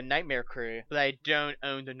own the Nightmare crew, but I don't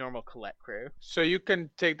own the normal Colette crew. So you can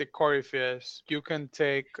take the Corypheus. You can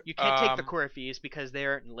take. You can't take the Corypheus because they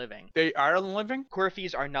aren't living. They are living?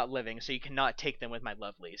 Corypheus are not living, so you cannot take them with My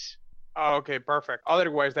Lovelies. Oh, okay, perfect.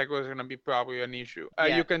 Otherwise, that was gonna be probably an issue.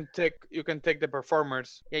 Yeah. You can take the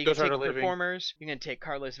performers. Yeah, you Those can take are living. performers. You can take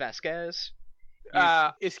Carlos Vasquez.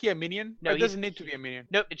 Is he a minion? No, it doesn't need to be a minion.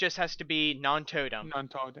 Nope, it just has to be non-totem.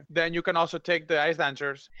 Non-totem. Then you can also take the ice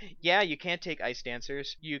dancers. Yeah, you can't take ice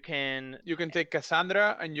dancers. You can take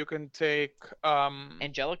Cassandra and you can take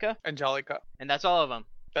Angelica, Angelica. and that's all of them.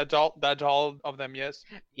 That's all of them. Yes.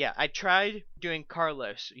 Yeah, I tried doing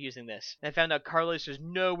Carlos using this, and I found out Carlos is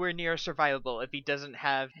nowhere near survivable if he doesn't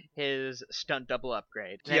have his stunt double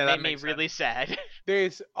upgrade. And Yeah, it that made me makes really sad.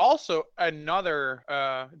 There's also another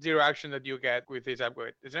zero action that you get with this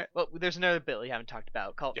upgrade, isn't it? Well, there's another ability I haven't talked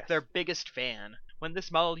about called Yes. Their Biggest Fan. When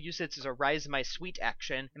this model uses its Arise My Sweet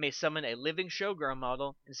action, it may summon a living showgirl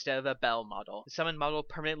model instead of a Belle model. The summoned model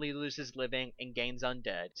permanently loses living and gains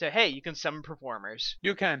undead. So hey, you can summon performers.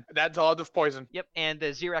 You can. That's a lot of poison. Yep, and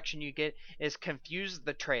the zero action you get is Confuse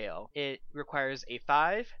the Trail. It requires a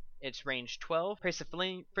 5. It's range 12. Place a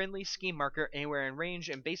friendly ski marker anywhere in range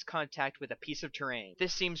and base contact with a piece of terrain.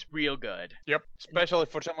 This seems real good. Yep. Especially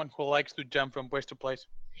for someone who likes to jump from place to place.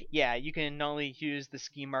 Yeah, you can not only use the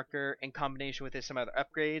ski marker in combination with some other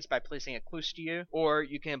upgrades by placing it close to you, or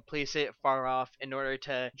you can place it far off in order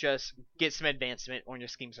to just get some advancement on your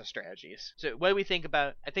schemes and strategies. So what do we think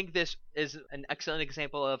about? I think this is an excellent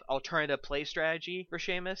example of alternative play strategy for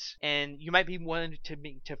Seamus, and you might be wanting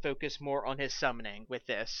to focus more on his summoning with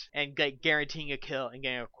this, and guaranteeing a kill and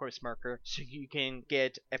getting a course marker, so you can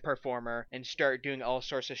get a performer and start doing all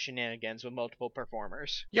sorts of shenanigans with multiple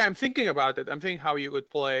performers. Yeah, I'm thinking about it. I'm thinking how you would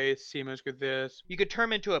play Seamus with this. You could turn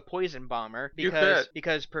him into a poison bomber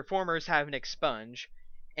because performers have an expunge,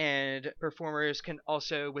 and performers can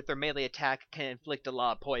also, with their melee attack, can inflict a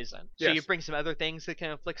lot of poison. So Yes. you bring some other things that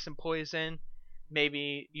can inflict some poison.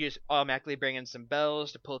 Maybe you just automatically bring in some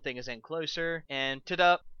bells to pull things in closer, and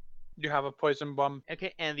ta-da! You have a poison bomb.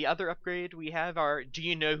 Okay, and the other upgrade we have are, do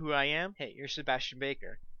you know who I am? Hey, you're Sebastian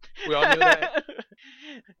Baker. We all knew that.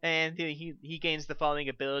 And he gains the following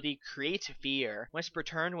ability, Create Fear. Once per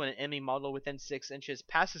turn, when an enemy model within 6 inches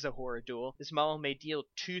passes a horror duel, this model may deal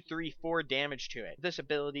 2, 3, 4 damage to it. If this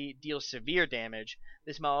ability deals severe damage,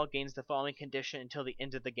 this model gains the following condition until the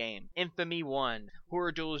end of the game. Infamy 1.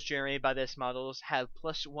 Horror duels generated by this models have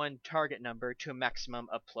 +1 target number to a maximum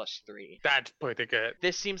of +3. That's pretty good.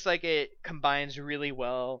 This seems like it combines really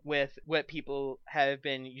well with what people have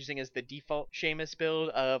been using as the default Seamus build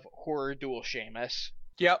of Horror Duel Seamus.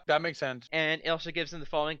 Yep, that makes sense. And it also gives them the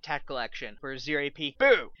following tactical action. For 0 AP,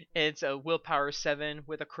 boo! It's a willpower 7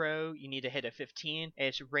 with a crow. You need to hit a 15. And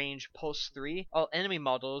it's range pulse 3. All enemy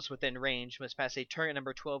models within range must pass a target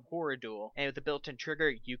number 12 horror duel. And with the built-in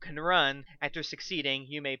trigger, you can run. After succeeding,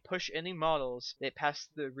 you may push any models that pass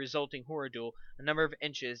the resulting horror duel a number of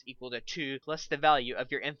inches equal to 2 plus the value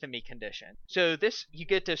of your infamy condition. So this, you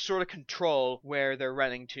get to sort of control where they're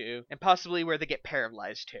running to, and possibly where they get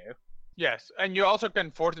paralyzed to. Yes, and you also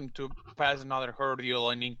can force them to pass another horror duel,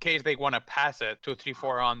 and in case they want to pass it, 2, 3,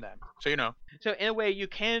 4 on them. So you know. So in a way, you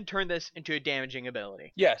can turn this into a damaging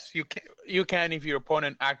ability. Yes, you can. You can if your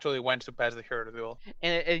opponent actually wants to pass the horror duel.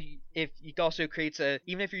 And it also creates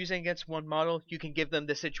even if you're using against one model, you can give them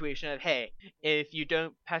the situation of, hey, if you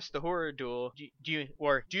don't pass the horror duel, do you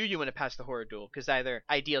want to pass the horror duel? Because either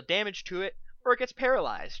I deal damage to it or it gets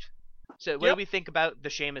paralyzed. So what do we think about the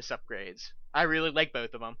Seamus upgrades? I really like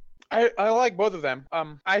both of them. I like both of them.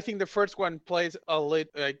 I think the first one plays a little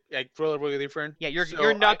like really different. Yeah,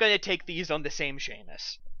 you're not going to take these on the same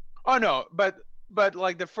Seamus. Oh no, but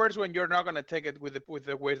like the first one, you're not gonna take it with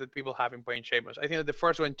the ways that people have been playing Seamus. I think that the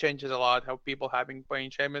first one changes a lot how people have been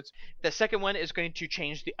playing Seamus. The second one is going to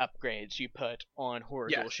change the upgrades you put on Horror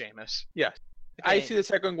Duel Seamus. Yes. Okay. I see the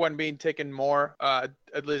second one being taken more,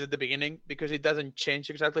 at least at the beginning, because it doesn't change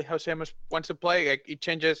exactly how Seamus wants to play. Like, it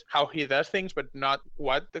changes how he does things, but not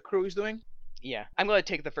what the crew is doing. Yeah, I'm going to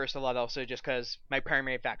take the first a lot also, just because my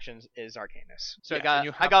primary faction is Arcanus. So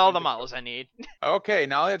yeah, I got all the models I need. Okay,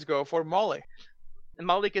 now let's go for Molly. And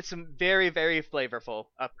Molly gets some very, very flavorful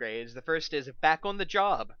upgrades. The first is Back on the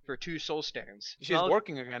Job for 2 Soul Stones. She's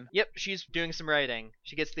working again. Yep, she's doing some writing.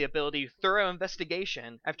 She gets the ability Thorough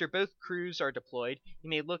Investigation. After both crews are deployed, you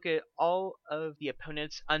may look at all of the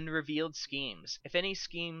opponent's unrevealed schemes. If any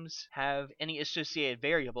schemes have any associated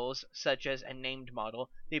variables, such as a named model,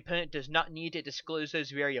 the opponent does not need to disclose those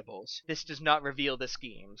variables. This does not reveal the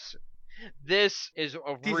schemes. This is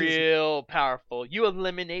real powerful. You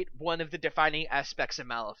eliminate one of the defining aspects of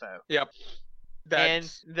Malifaux. Yep. And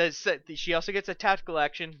she also gets a tactical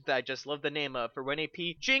action that I just love the name of for 1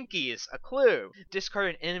 AP. Jinkies, a clue. Discard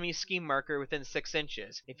an enemy scheme marker within 6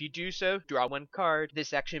 inches. If you do so, draw 1 card.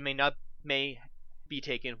 This action may be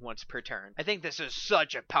taken once per turn. I think this is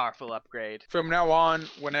such a powerful upgrade. From now on,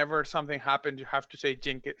 whenever something happens, you have to say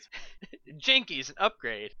Jinkies. Jinkies, an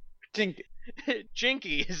upgrade. Jinky.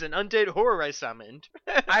 Jinky is an undead horror I summoned.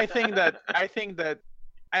 I think that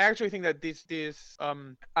I actually think that this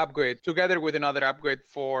upgrade, together with another upgrade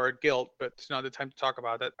for guild, but it's not the time to talk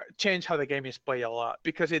about it, change how the game is played a lot,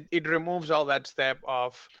 because it removes all that step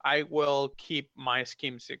of I will keep my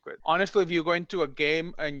scheme secret. Honestly, if you go into a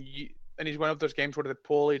game and it's one of those games where the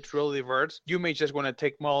pool it's really diverse, you may just want to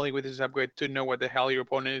take Molly with this upgrade to know what the hell your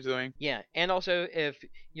opponent is doing. Yeah, and also if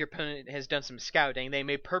your opponent has done some scouting, they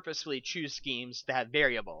may purposefully choose schemes that have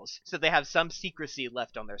variables, so they have some secrecy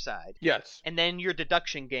left on their side. Yes. And then your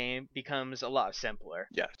deduction game becomes a lot simpler.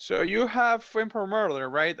 Yeah. So you have Whimper Murder,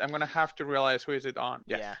 right? I'm gonna have to realize who is it on.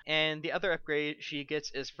 Yes. Yeah. And the other upgrade she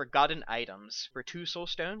gets is Forgotten Items. For 2 soul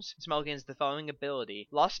stones, this model gains the following ability: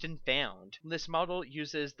 Lost and Found. This model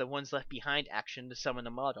uses the Ones Left Behind action to summon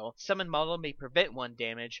a model. Summon model may prevent 1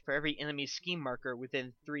 damage for every enemy scheme marker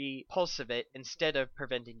within 3 pulse of it, instead of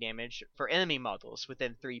preventing damage for enemy models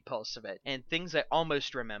within 3 pulse of it. And things I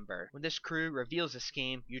almost remember: when this crew reveals a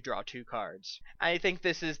scheme, you draw 2 cards. I think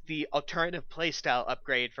this is the alternative playstyle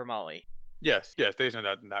upgrade for Molly. Yes, there's no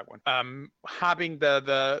doubt in that one. Having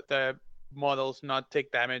the models not take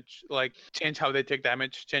damage, like change how they take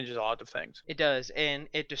damage, changes a lot of things. It does, and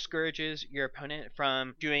it discourages your opponent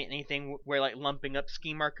from doing anything where like lumping up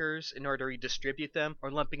scheme markers in order to redistribute them,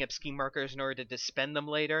 or lumping up scheme markers in order to spend them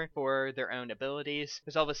later for their own abilities.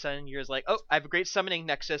 Because all of a sudden you're just like, oh, I have a great summoning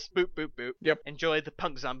nexus, boop, boop, boop. Yep. Enjoy the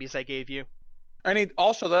punk zombies I gave you. And it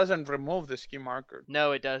also doesn't remove the scheme marker.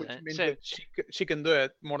 No, it doesn't. Which means So that she can do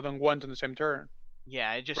it more than once on the same turn.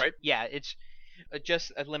 yeah, right? It's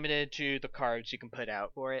just limited to the cards you can put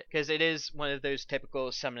out for it, because it is one of those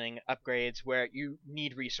typical summoning upgrades where you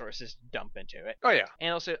need resources to dump into it. Oh yeah.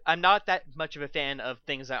 And also, I'm not that much of a fan of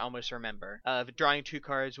things I almost remember, of drawing 2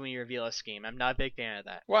 cards when you reveal a scheme. I'm not a big fan of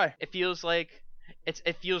that. Why? It feels like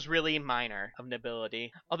it feels really minor of an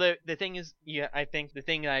ability. Although the thing is, yeah, I think the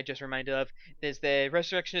thing that I just reminded of is that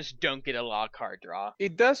Ressurectionists don't get a lot of card draw.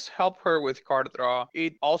 It does help her with card draw.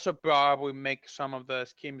 It also probably makes some of the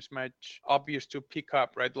schemes much obvious to pick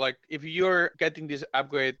up, right? Like if you're getting this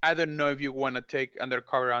upgrade, I don't know if you want to take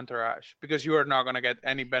Undercover Entourage, because you are not going to get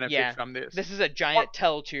any benefit from this. This is a giant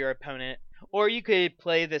tell to your opponent. Or you could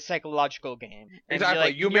play the psychological game. Exactly.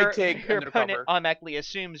 Like, you may take your Undercover. opponent automatically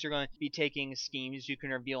assumes you're going to be taking schemes you can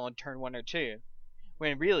reveal on turn 1 or 2.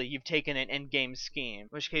 When really you've taken an endgame scheme, in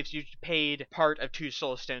which case you paid part of 2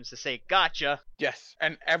 soul stones to say gotcha. Yes,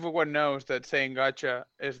 and everyone knows that saying gotcha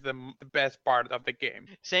is the best part of the game.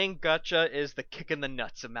 Saying gotcha is the kick in the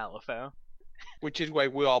nuts of Malifaux. Which is why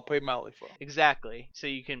we all play Malifaux. Exactly, so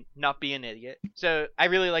you can not be an idiot. So I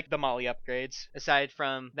really like the Molly upgrades, aside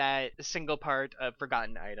from that single part of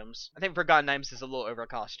Forgotten Items. I think Forgotten Items is a little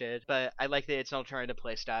overcosted, but I like that it's an alternative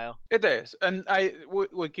playstyle. It is, and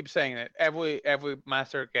we keep saying it. Every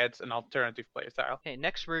master gets an alternative playstyle. Okay,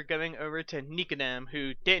 next we're going over to Nicodem,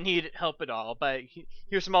 who didn't need help at all, but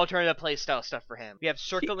here's some alternative playstyle stuff for him. We have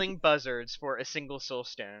Circling Buzzards for a single soul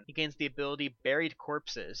stone. He gains the ability Buried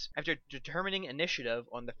Corpses. After determining initiative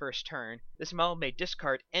on the first turn, this model may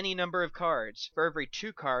discard any number of cards. For every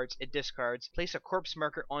 2 cards it discards, place a corpse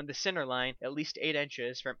marker on the center line at least 8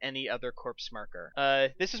 inches from any other corpse marker.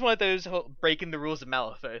 This is one of those whole breaking the rules of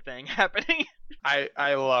Malifaux thing happening.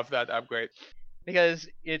 I love that upgrade. Because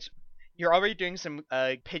you're already doing some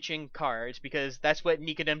pitching cards, because that's what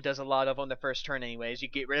Nicodem does a lot of on the first turn anyways. You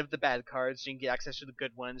get rid of the bad cards so you can get access to the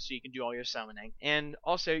good ones so you can do all your summoning. And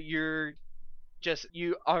also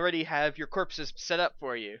you already have your corpses set up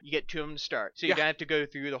for you. You get 2 of them to start. So you're going to have to go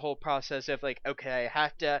through the whole process of like, okay, I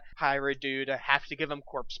have to hire a dude, I have to give them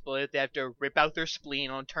corpse split, they have to rip out their spleen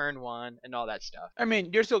on turn 1, and all that stuff. I mean,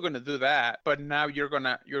 you're still going to do that, but now your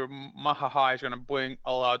Mahaha is going to bring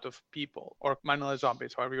a lot of people, or mindless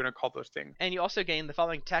zombies, however you're going to call those things. And you also gain the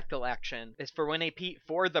following tactical action. It's for 1 AP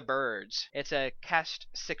for the birds. It's a cast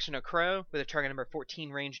 6 on a crow with a target number 14,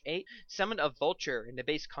 range 8. Summon a vulture into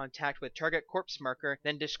base contact with target corpse marker,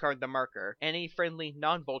 then discard the marker. Any friendly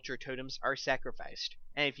non-vulture totems are sacrificed.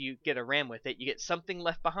 And if you get a ram with it, you get Something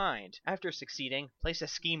Left Behind. After succeeding, place a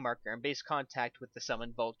scheme marker in base contact with the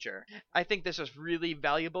summoned vulture. I think this is really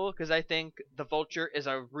valuable, because I think the vulture is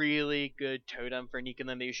a really good totem for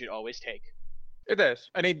Nicodem that you should always take. It is,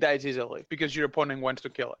 and it dies easily because your opponent wants to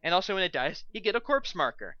kill it. And also when it dies, you get a corpse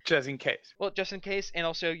marker. Just in case. Well, just in case, and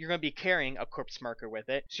also you're going to be carrying a corpse marker with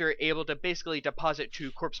it, so you're able to basically deposit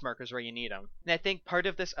 2 corpse markers where you need them. And I think part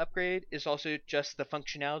of this upgrade is also just the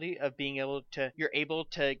functionality of you're able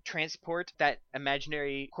to transport that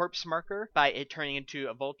imaginary corpse marker by it turning into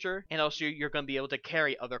a vulture, and also you're going to be able to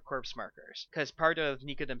carry other corpse markers. Because part of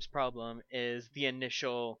Nicodem's problem is the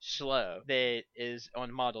initial slow that is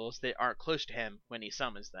on models that aren't close to him when he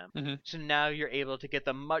summons them. Mm-hmm. So now you're able to get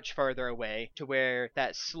them much farther away to where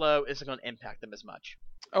that slow isn't going to impact them as much.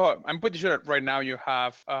 Oh, I'm pretty sure that right now you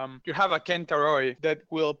have a Kentaroi that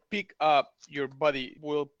will pick up your buddy,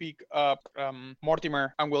 will pick up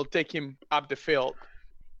Mortimer, and will take him up the field.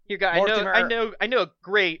 You got. Mortimer I know a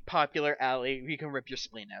great popular alley you can rip your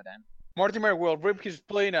spleen out in. Mortimer will rip his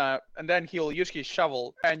plane out, and then he'll use his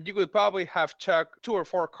shovel, and you could probably have chucked 2 or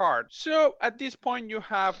 4 cards. So at this point, you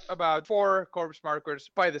have about 4 corpse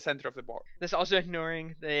markers by the center of the board. This also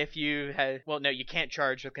ignoring that if you had, well, no, you can't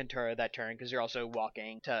charge with Kentaro that turn because you're also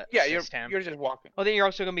walking to assist him. You're just walking. Well, then you're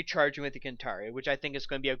also going to be charging with the Kentaro, which I think is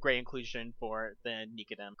going to be a great inclusion for the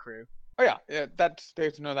Nikodem crew. Oh yeah,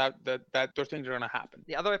 there's no doubt that those things are gonna happen.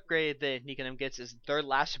 The other upgrade that Nikodem gets is their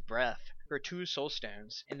last breath for 2 soul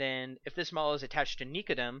stones. And then if this model is attached to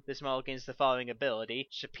Nikodem, this model gains the following ability: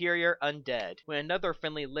 Superior Undead. When another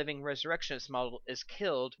friendly living Resurrectionist model is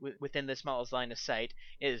killed within this model's line of sight,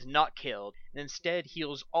 it is not killed, and instead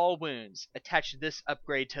heals all wounds. Attach this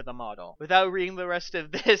upgrade to the model. Without reading the rest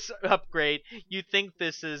of this upgrade, you think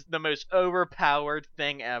this is the most overpowered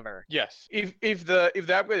thing ever. Yes. If the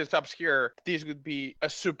upgrade stops here, this would be a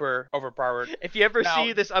super overpowered. If you ever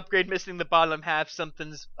see this upgrade missing the bottom half,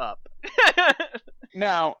 something's up.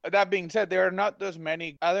 Now, that being said, there are not those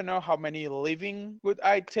many. I don't know how many living would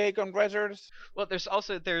I take on Resurs. Well,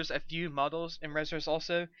 there's a few models in Resurs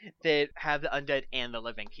also that have the undead and the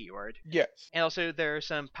living keyword. Yes. And also there are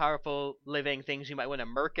some powerful living things you might want to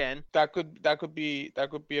merc in. That could be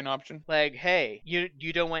an option. Like, hey,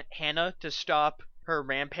 you don't want Hannah to stop her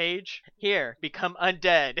rampage? Here, become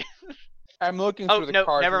undead. I'm looking through the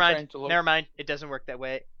cards. Never mind. It doesn't work that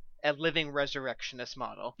way. A living Resurrectionist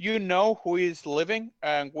model. You know who is living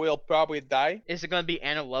and will probably die? Is it going to be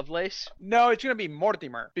Anna Lovelace? No, it's going to be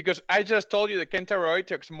Mortimer. Because I just told you that Kentaro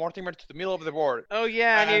takes Mortimer to the middle of the board. Oh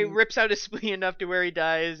yeah, and he rips out his spleen enough to where he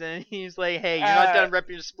dies, and he's like, hey, you're not done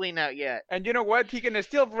ripping your spleen out yet. And you know what? He can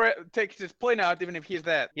still take his spleen out even if he's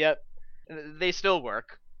dead. Yep. They still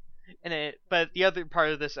work. But the other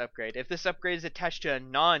part of this upgrade, if this upgrade is attached to a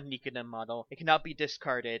non-Nikodem model, it cannot be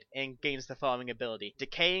discarded and gains the following ability: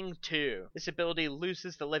 Decaying 2. This ability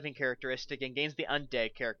loses the living characteristic and gains the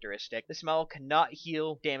undead characteristic. This model cannot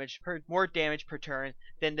heal more damage per turn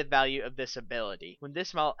than the value of this ability. When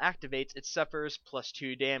this model activates, it suffers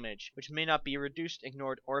 +2 damage, which may not be reduced,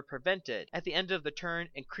 ignored, or prevented. At the end of the turn,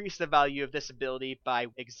 increase the value of this ability by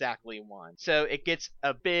exactly 1. So it gets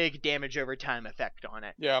a big damage over time effect on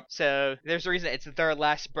it. Yeah. So there's a reason it's their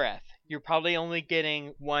last breath. You're probably only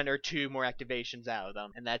getting 1 or 2 more activations out of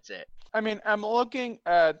them, and that's it. I mean, I'm looking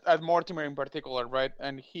at Mortimer in particular, right?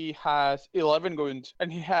 And he has 11 wounds,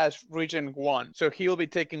 and he has regen 1. So he'll be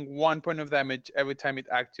taking 1 point of damage every time it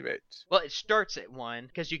activates. Well, it starts at 1,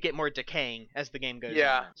 because you get more decaying as the game goes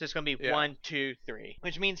on. So it's going to be 1, 2, 3.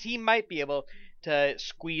 Which means he might be able to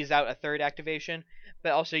squeeze out a 3rd activation,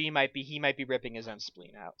 but also he might be ripping his own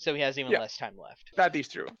spleen out, so he has even less time left. That is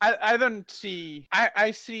true. I don't see. I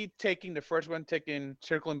see taking the first one, taking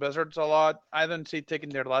Circling Blizzards a lot. I don't see taking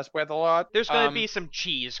their last breath a lot. There's going to be some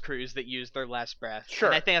cheese crews that use their last breath. Sure.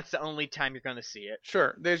 And I think that's the only time you're going to see it.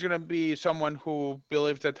 Sure. There's going to be someone who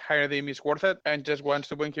believes that Hyredim is worth it and just wants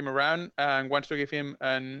to bring him around and wants to give him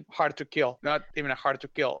an hard to kill. Not even a hard to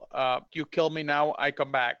kill. You kill me now, I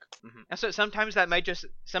come back. Mm-hmm. And so sometimes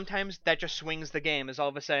that just swings the game, as all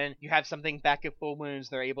of a sudden you have something back at full wounds,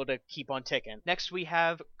 they're able to keep on ticking. Next we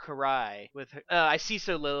have Karai with her. I see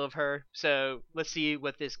so little of her, so let's see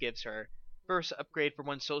what this gives her. First upgrade for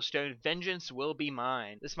 1 soulstone: Vengeance Will Be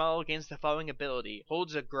Mine. This model gains the following ability: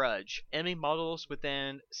 Holds a Grudge. Enemy models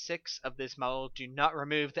within 6 of this model do not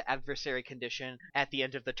remove the adversary condition at the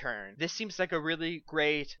end of the turn. This seems like a really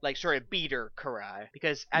great, sort of beater Karai,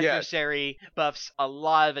 because adversary buffs a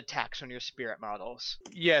lot of attacks on your spirit models.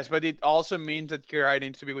 Yes, but it also means that Karai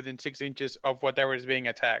needs to be within 6 inches of whatever is being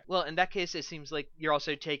attacked. Well, in that case, it seems like you're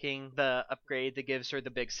also taking the upgrade that gives her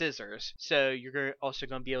the big scissors, so you're also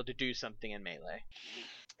going to be able to do something in melee.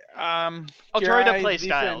 Alternative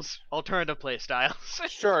playstyles.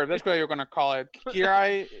 Sure, that's what you're gonna call it.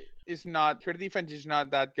 Kirai her defense is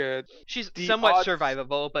not that good. She's somewhat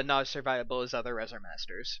survivable, but not as survivable as other Resur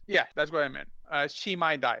Masters. Yeah, that's what I meant. She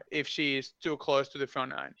might die if she's too close to the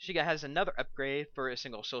front line. She has another upgrade for a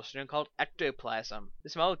single soulstone called Ectoplasm.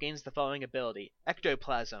 This model gains the following ability: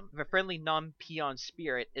 Ectoplasm. If a friendly non-peon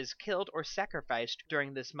spirit is killed or sacrificed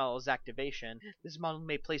during this model's activation, this model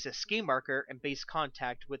may place a ski marker in base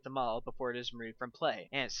contact with the model before it is removed from play.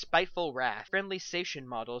 And Spiteful Wrath. Friendly Sation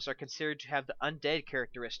models are considered to have the undead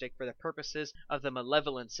characteristic for the purposes of the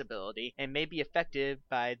Malevolence ability, and may be affected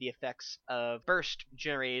by the effects of burst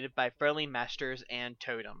generated by friendly master monsters and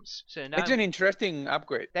totems. So now It's an interesting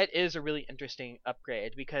upgrade. that is a really interesting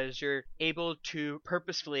upgrade because you're able to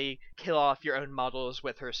purposefully kill off your own models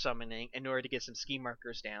with her summoning in order to get some ski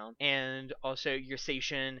markers down. And also your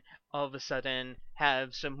station all of a sudden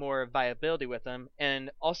have some more viability with them. And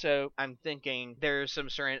also I'm thinking there's some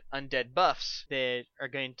certain undead buffs that are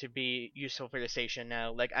going to be useful for the station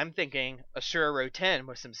now. Like I'm thinking Asura Row 10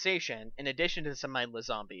 with some station in addition to some mindless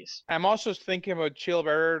zombies. I'm also thinking about chill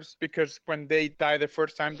bearers because when they die the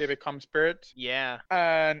first time, they become spirits. Yeah.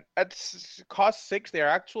 And at cost 6, they're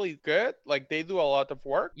actually good. Like they do a lot of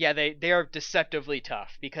work. Yeah, they are deceptively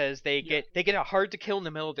tough because they get a hard to kill in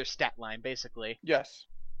the middle of their stat line basically. Yes.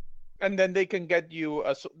 And then they can get you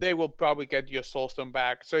they will probably get you a soulstone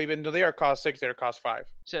back. So even though they are cost 6, they're cost 5.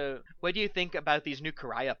 So, what do you think about these new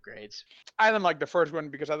Karai upgrades? I don't like the first one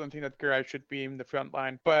because I don't think that Karai should be in the front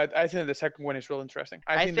line. But I think the second one is real interesting.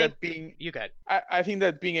 I think that being you good. I think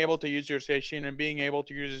that being able to use your station and being able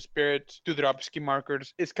to use the spirits to drop ski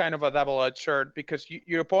markers is kind of a double-edged sword because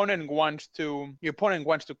your opponent wants to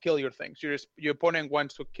kill your things. Your opponent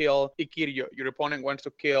wants to kill Ikiryo. Your opponent wants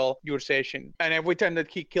to kill your station. And every time that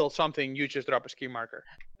he kills something, you just drop a ski marker.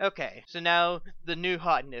 Okay, so now the new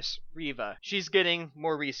hotness, Riva. She's getting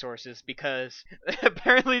more resources because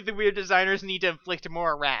apparently the weird designers need to inflict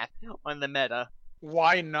more wrath on the meta.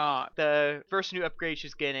 Why not? The first new upgrade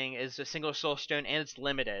she's getting is a single soul stone and it's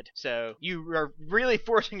limited. So you are really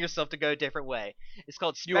forcing yourself to go a different way. It's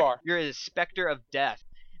called You're a Spectre of Death.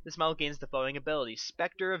 This model gains the following ability: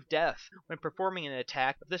 Spectre of Death. When performing an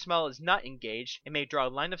attack, if this model is not engaged, it may draw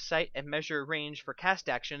line of sight and measure range for cast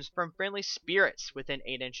actions from friendly spirits within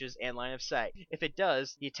 8 inches and line of sight. If it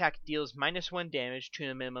does, the attack deals -1 damage to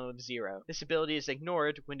a minimum of 0. This ability is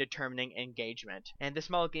ignored when determining engagement. And this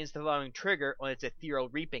model gains the following trigger on its ethereal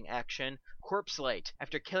reaping action: Corpse Light.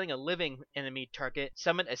 After killing a living enemy target,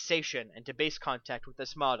 summon a Sation into base contact with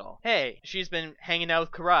this model. Hey, she's been hanging out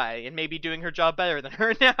with Karai and maybe doing her job better than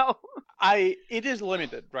her now. It is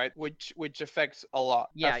limited, right? Which affects a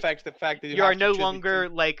lot. Yeah, affects the fact that you are no longer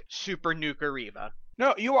like Super Nuke Riva.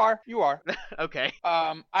 No, you are. Okay.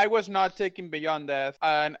 I was not taking Beyond Death,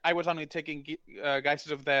 and I was only taking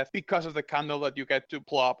Geisters of Death because of the candle that you get to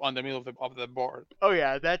plop on the middle of the board. Oh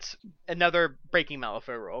yeah, that's another Breaking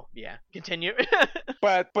Malifaux rule. Yeah, continue.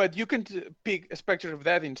 but you can pick Spectre of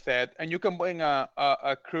Death instead, and you can bring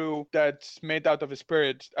a crew that's made out of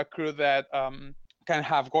spirits, a crew that can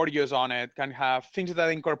have Gordios on it, can have things that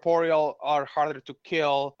incorporeal are harder to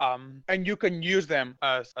kill, and you can use them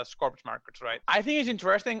as corpse markers, right? I think it's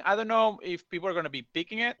interesting. I don't know if people are going to be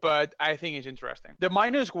picking it, but I think it's interesting. The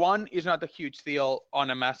 -1 is not a huge deal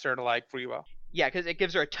on a master like Riva. Yeah, because it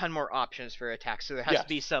gives her a ton more options for attacks, so there has to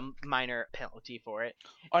be some minor penalty for it.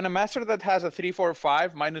 On a master that has a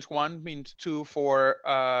 3/4/5, -1 means 2 for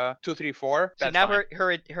 2 3 4. So now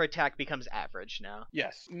her attack becomes average now.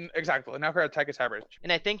 Yes, exactly. Now her attack is average.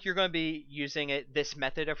 And I think you're going to be using this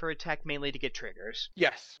method of her attack mainly to get triggers.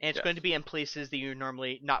 Yes. And it's going to be in places that you're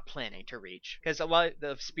normally not planning to reach, because a lot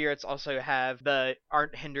of spirits also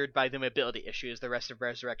aren't hindered by the mobility issues the rest of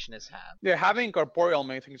Ressurectionists have. Yeah, having corporeal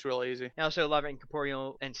makes things really easy. And also a lot of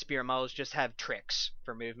incorporeal and spirit models just have tricks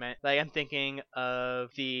for movement. Like I'm thinking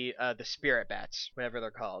of the spirit bats, whatever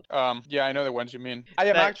they're called. Yeah, I know the ones you mean. I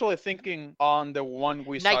am actually thinking on the one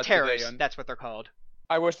we saw Night Terrors, today. that's what they're called.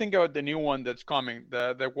 I was thinking about the new one that's coming,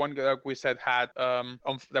 the one that we said had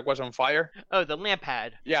that was on fire. Oh, the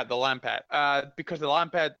Lampad. Yeah, the Lampad. Because the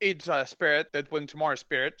Lampad, it's a spirit that when tomorrow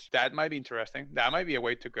spirits, that might be interesting. That might be a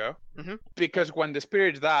way to go. Mm-hmm. Because when the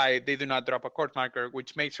spirits die, they do not drop a corpse marker,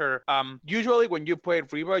 which makes her. Usually, when you play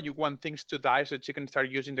Riva, you want things to die so she can start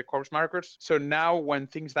using the corpse markers. So now, when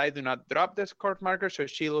things die, do not drop this corpse marker, so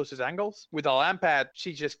she loses angles. With a Lampad,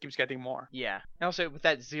 she just keeps getting more. Yeah. And also, with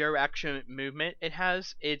that 0 action movement it has,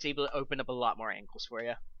 it's able to open up a lot more angles for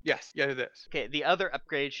you. Yes, it is. Okay, the other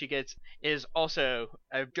upgrade she gets is also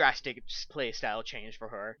a drastic playstyle change for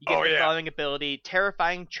her. You get the following ability: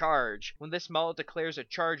 Terrifying Charge. When this model declares a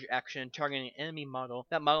charge action targeting an enemy model,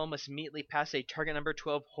 that model must immediately pass a target number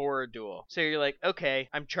 12 horror duel. So you're like, okay,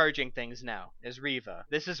 I'm charging things now as Riva.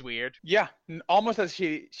 This is weird. Yeah, almost as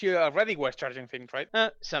she already was charging things, right?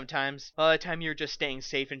 Sometimes. A lot of the time you're just staying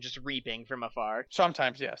safe and just reaping from afar.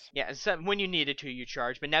 Sometimes, yes. Yeah, so when you needed to, you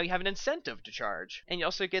charge, but now you have an incentive to charge. And you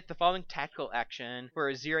also get the following tactical action for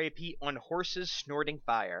a 0 AP on Horses Snorting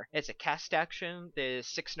Fire. It's a cast action that is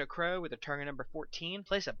 6 and a crow with a target number 14.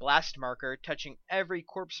 Place a blast marker touching every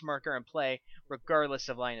corpse marker in play regardless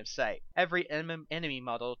of line of sight. Every enemy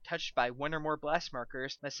model touched by one or more blast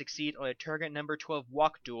markers must succeed on a target number 12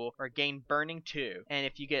 walk duel or gain Burning 2. And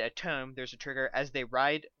if you get a tome, there's a trigger as they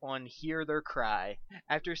ride on Hear Their Cry.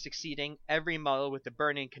 After succeeding, every model with the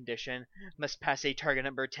burning condition must pass a target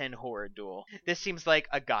number 10 horror duel. This seems like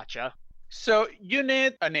a gotcha. So you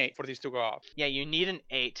need an 8 for these to go off. Yeah, you need an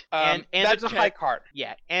 8. And that's a high card.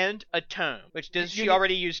 Yeah, and a tome. Which, does she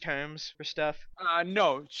already use tomes for stuff?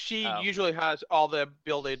 No, she usually has all the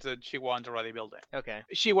build-ins that she wants already built in. Okay.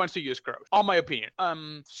 She wants to use crows, on my opinion.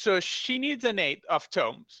 So she needs an 8 of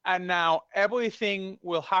tomes. And now everything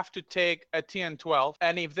will have to take a TN12.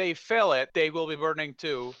 And if they fail it, they will be burning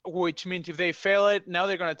 2. Which means if they fail it, now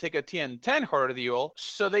they're going to take a TN10 horror duel.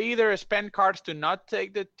 So they either spend cards to not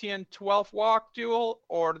take the TN12 walk duel,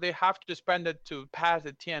 or they have to spend it to pass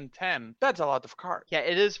the TN10. That's a lot of cards. Yeah,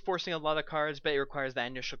 it is forcing a lot of cards, but it requires that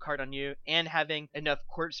initial card on you and having enough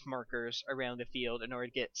corpse markers around the field in order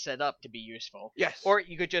to get set up to be useful. Yes. Or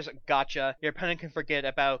you could just gotcha. Your opponent can forget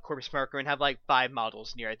about corpse marker and have like 5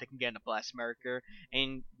 models near it. They can get a blast marker,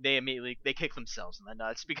 and they kick themselves in the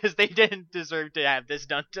nuts because they didn't deserve to have this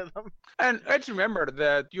done to them. And let's remember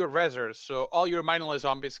that you're reserves, so all your mindless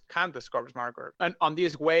zombies count as corpse marker. And on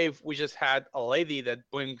this wave, we just had a lady that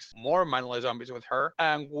brings more mindless zombies with her,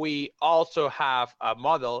 and we also have a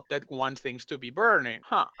model that wants things to be burning.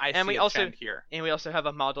 I see a trend here. And we also have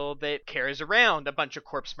a model that carries around a bunch of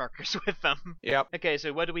corpse markers with them. Yep. Okay,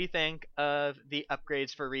 so what do we think of the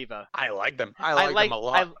upgrades for Riva? I like them. I like them a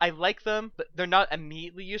lot. I like them, but they're not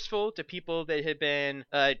immediately useful to people that have been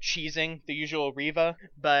cheesing the usual Riva.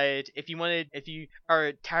 But if you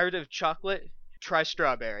are tired of chocolate, try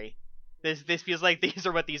strawberry. This feels like these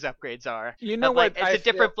are what these upgrades are. You know what? It's a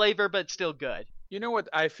different flavor, but still good. You know what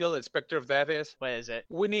I feel that Spectre of Death is? What is it?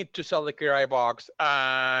 We need to sell the Kirai box,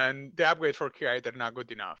 and the upgrades for Kirai, they're not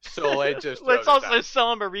good enough. So let's just let's also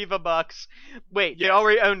sell them a Riva box. Wait, yes. They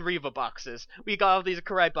already own Riva boxes. We got all these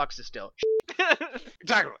Kirai boxes still.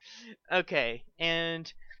 Exactly. Okay,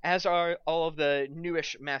 and as are all of the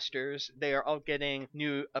newish masters, they are all getting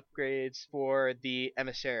new upgrades for the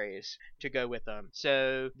emissaries to go with them.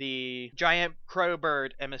 So the giant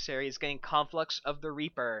crowbird emissary is getting Conflux of the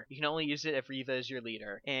Reaper. You can only use it if Riva is your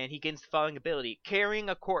leader. And he gains the following ability: Carrying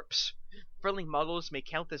a Corpse. Friendly models may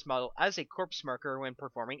count this model as a corpse marker when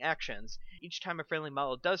performing actions. Each time a friendly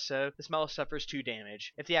model does so, this model suffers 2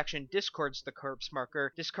 damage. If the action discards the corpse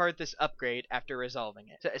marker, discard this upgrade after resolving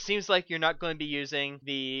it. So it seems like you're not going to be using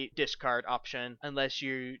the discard option unless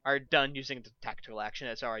you are done using the tactical action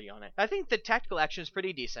that's already on it. I think the tactical action is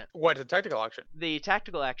pretty decent. What's the tactical action? The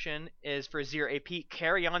tactical action is for 0 AP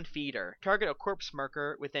Carry On Feeder. Target a corpse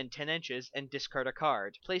marker within 10 inches and discard a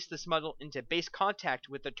card. Place this model into base contact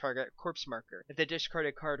with the target corpse marker. If the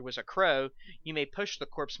discarded card was a crow, you may push the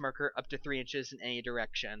corpse marker up to 3 inches in any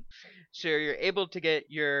direction. So you're able to get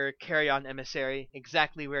your carry-on emissary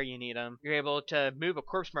exactly where you need them. You're able to move a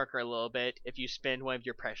corpse marker a little bit if you spend one of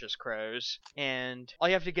your precious crows. And all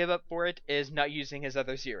you have to give up for it is not using his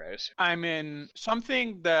other zeros. I mean,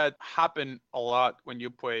 something that happened a lot when you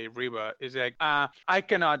play Riva is like, I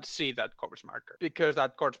cannot see that corpse marker because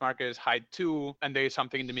that corpse marker is height 2 and there is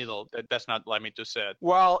something in the middle that does not let me to set.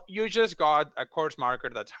 Well, you just got a corpse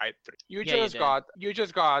marker that's height 3. You just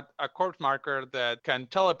got a corpse marker that can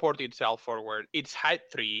teleport itself forward. It's height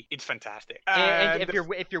 3. It's fantastic. And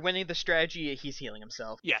if you're winning the strategy, he's healing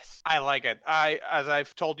himself. Yes, I like it. As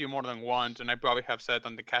I've told you more than once, and I probably have said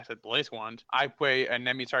on the cast at least once, I play an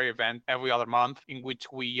emissary event every other month in which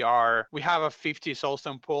we have a 50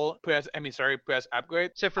 soulstone pool plus emissary plus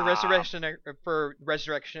upgrade. So for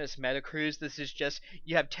Resurrectionist meta cruise, this is just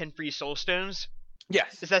you have 10 free soulstones.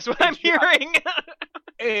 Yes. That's what I'm hearing.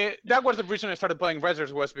 That was the reason I started playing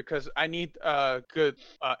Rezzers, was because I need a good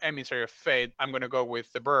emissary of fate. I'm going to go with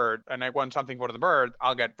the bird, and I want something for the bird.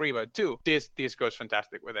 I'll get Riva too. This goes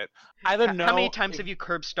fantastic with it. I don't know. How many times have you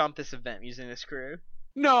curb stomped this event using this crew?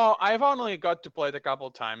 No, I've only got to play it a couple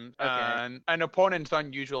of times, okay. And opponents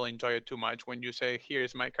don't usually enjoy it too much when you say,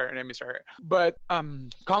 here's my current emissary. But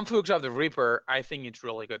Conflux of the Reaper, I think it's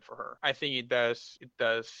really good for her. I think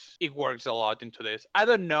it works a lot into this. I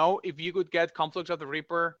don't know if you could get Conflux of the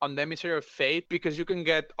Reaper on the Emissary of Fate, because you can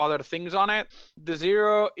get other things on it. The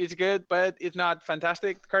 0 is good, but it's not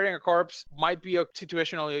fantastic. Carrying a corpse might be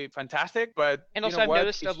situationally fantastic, but and also I've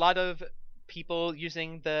noticed a lot of people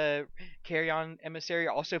using the carry-on emissary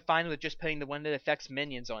are also fine with just putting the one that affects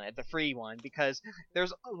minions on it, the free one, because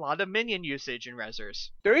there's a lot of minion usage in Rezzers.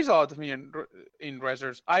 There is a lot of minion in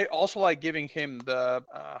Rezzers. I also like giving him the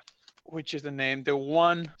which is the name? The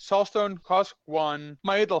one Soulstone cost one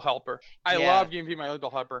My Little Helper. I love giving him My Little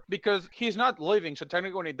Helper because he's not living, so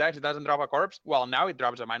technically when he dies, it doesn't drop a corpse. Well, now it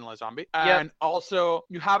drops a mindless zombie. And also,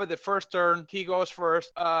 you have it the first turn, he goes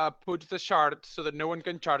first, puts the shard so that no one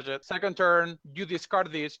can charge it. Second turn, you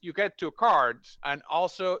discard this, you get 2 cards, and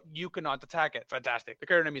also you cannot attack it. Fantastic. The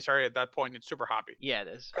current emissary at that point is super happy. Yeah, it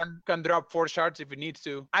is. Can drop 4 shards if it needs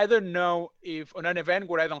to. I don't know if on an event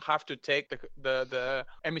where I don't have to take the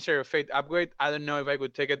emissary of Fate upgrade, I don't know if I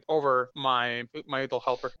could take it over my Little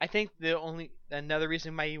Helper. I think another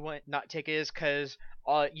reason why you want not take it is because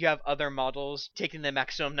you have other models taking the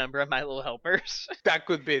maximum number of My Little Helpers. That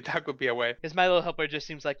could be a way. Because My Little Helper just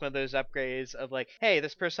seems like one of those upgrades of like, hey,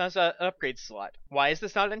 this person has an upgrade slot. Why is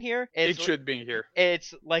this not in here? It should be in here.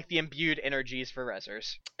 It's like the imbued energies for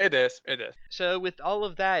Rezzers. It is. So with all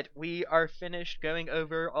of that, we are finished going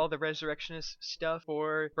over all the Resurrectionist stuff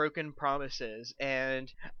for Broken Promises,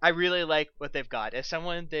 and I really like what they've got. As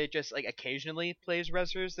someone that just like occasionally plays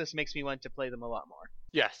Rezzers, this makes me want to play them a lot more.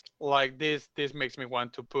 Yes, like this makes me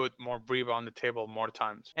want to put more Briva on the table more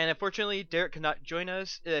times. And unfortunately, Derek cannot join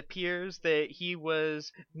us. It appears that he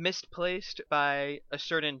was misplaced by a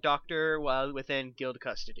certain doctor while within guild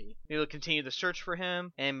custody. We will continue the search for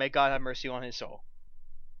him, and may God have mercy on his soul.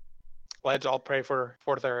 Let's all pray for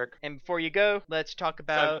Derek. And before you go, let's talk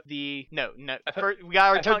about we have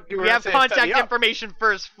contact information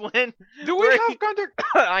first, Flynn. Do we have contact?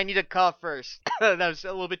 I need a cough first. That was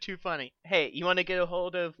a little bit too funny. Hey, you want to get a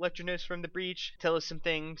hold of Lecture Notes from the Breach? Tell us some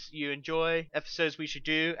things you enjoy, episodes we should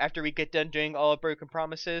do after we get done doing all of Broken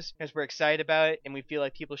Promises, because we're excited about it and we feel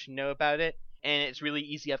like people should know about it. And it's really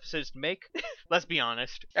easy episodes to make. Let's be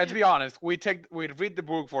honest. Let's be honest. We read the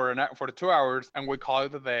book for 2 hours and we call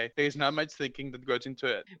it a day. There's not much thinking that goes into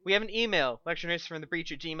it. We have an email,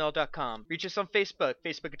 lecturenotesfromthebreach@gmail.com. Reach us on Facebook,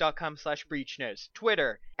 facebook.com/breachnotes.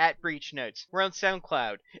 Twitter, @breachnotes. We're on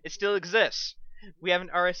SoundCloud. It still exists. We have an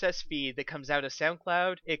RSS feed that comes out of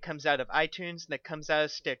SoundCloud, it comes out of iTunes, and it comes out of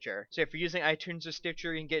Stitcher. So if you're using iTunes or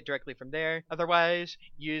Stitcher, you can get it directly from there. Otherwise,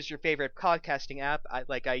 use your favorite podcasting app,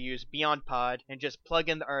 like I use BeyondPod, and just plug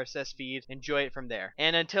in the RSS feed, enjoy it from there.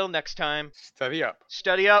 And until next time, study up.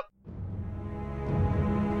 Study up!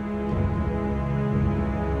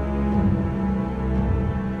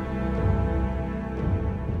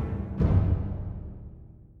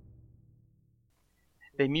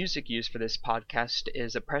 The music used for this podcast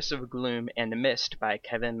is Oppressive Gloom and the Mist by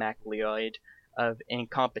Kevin MacLeod of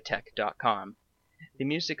Incompetech.com. The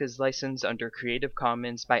music is licensed under Creative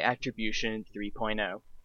Commons by Attribution 3.0.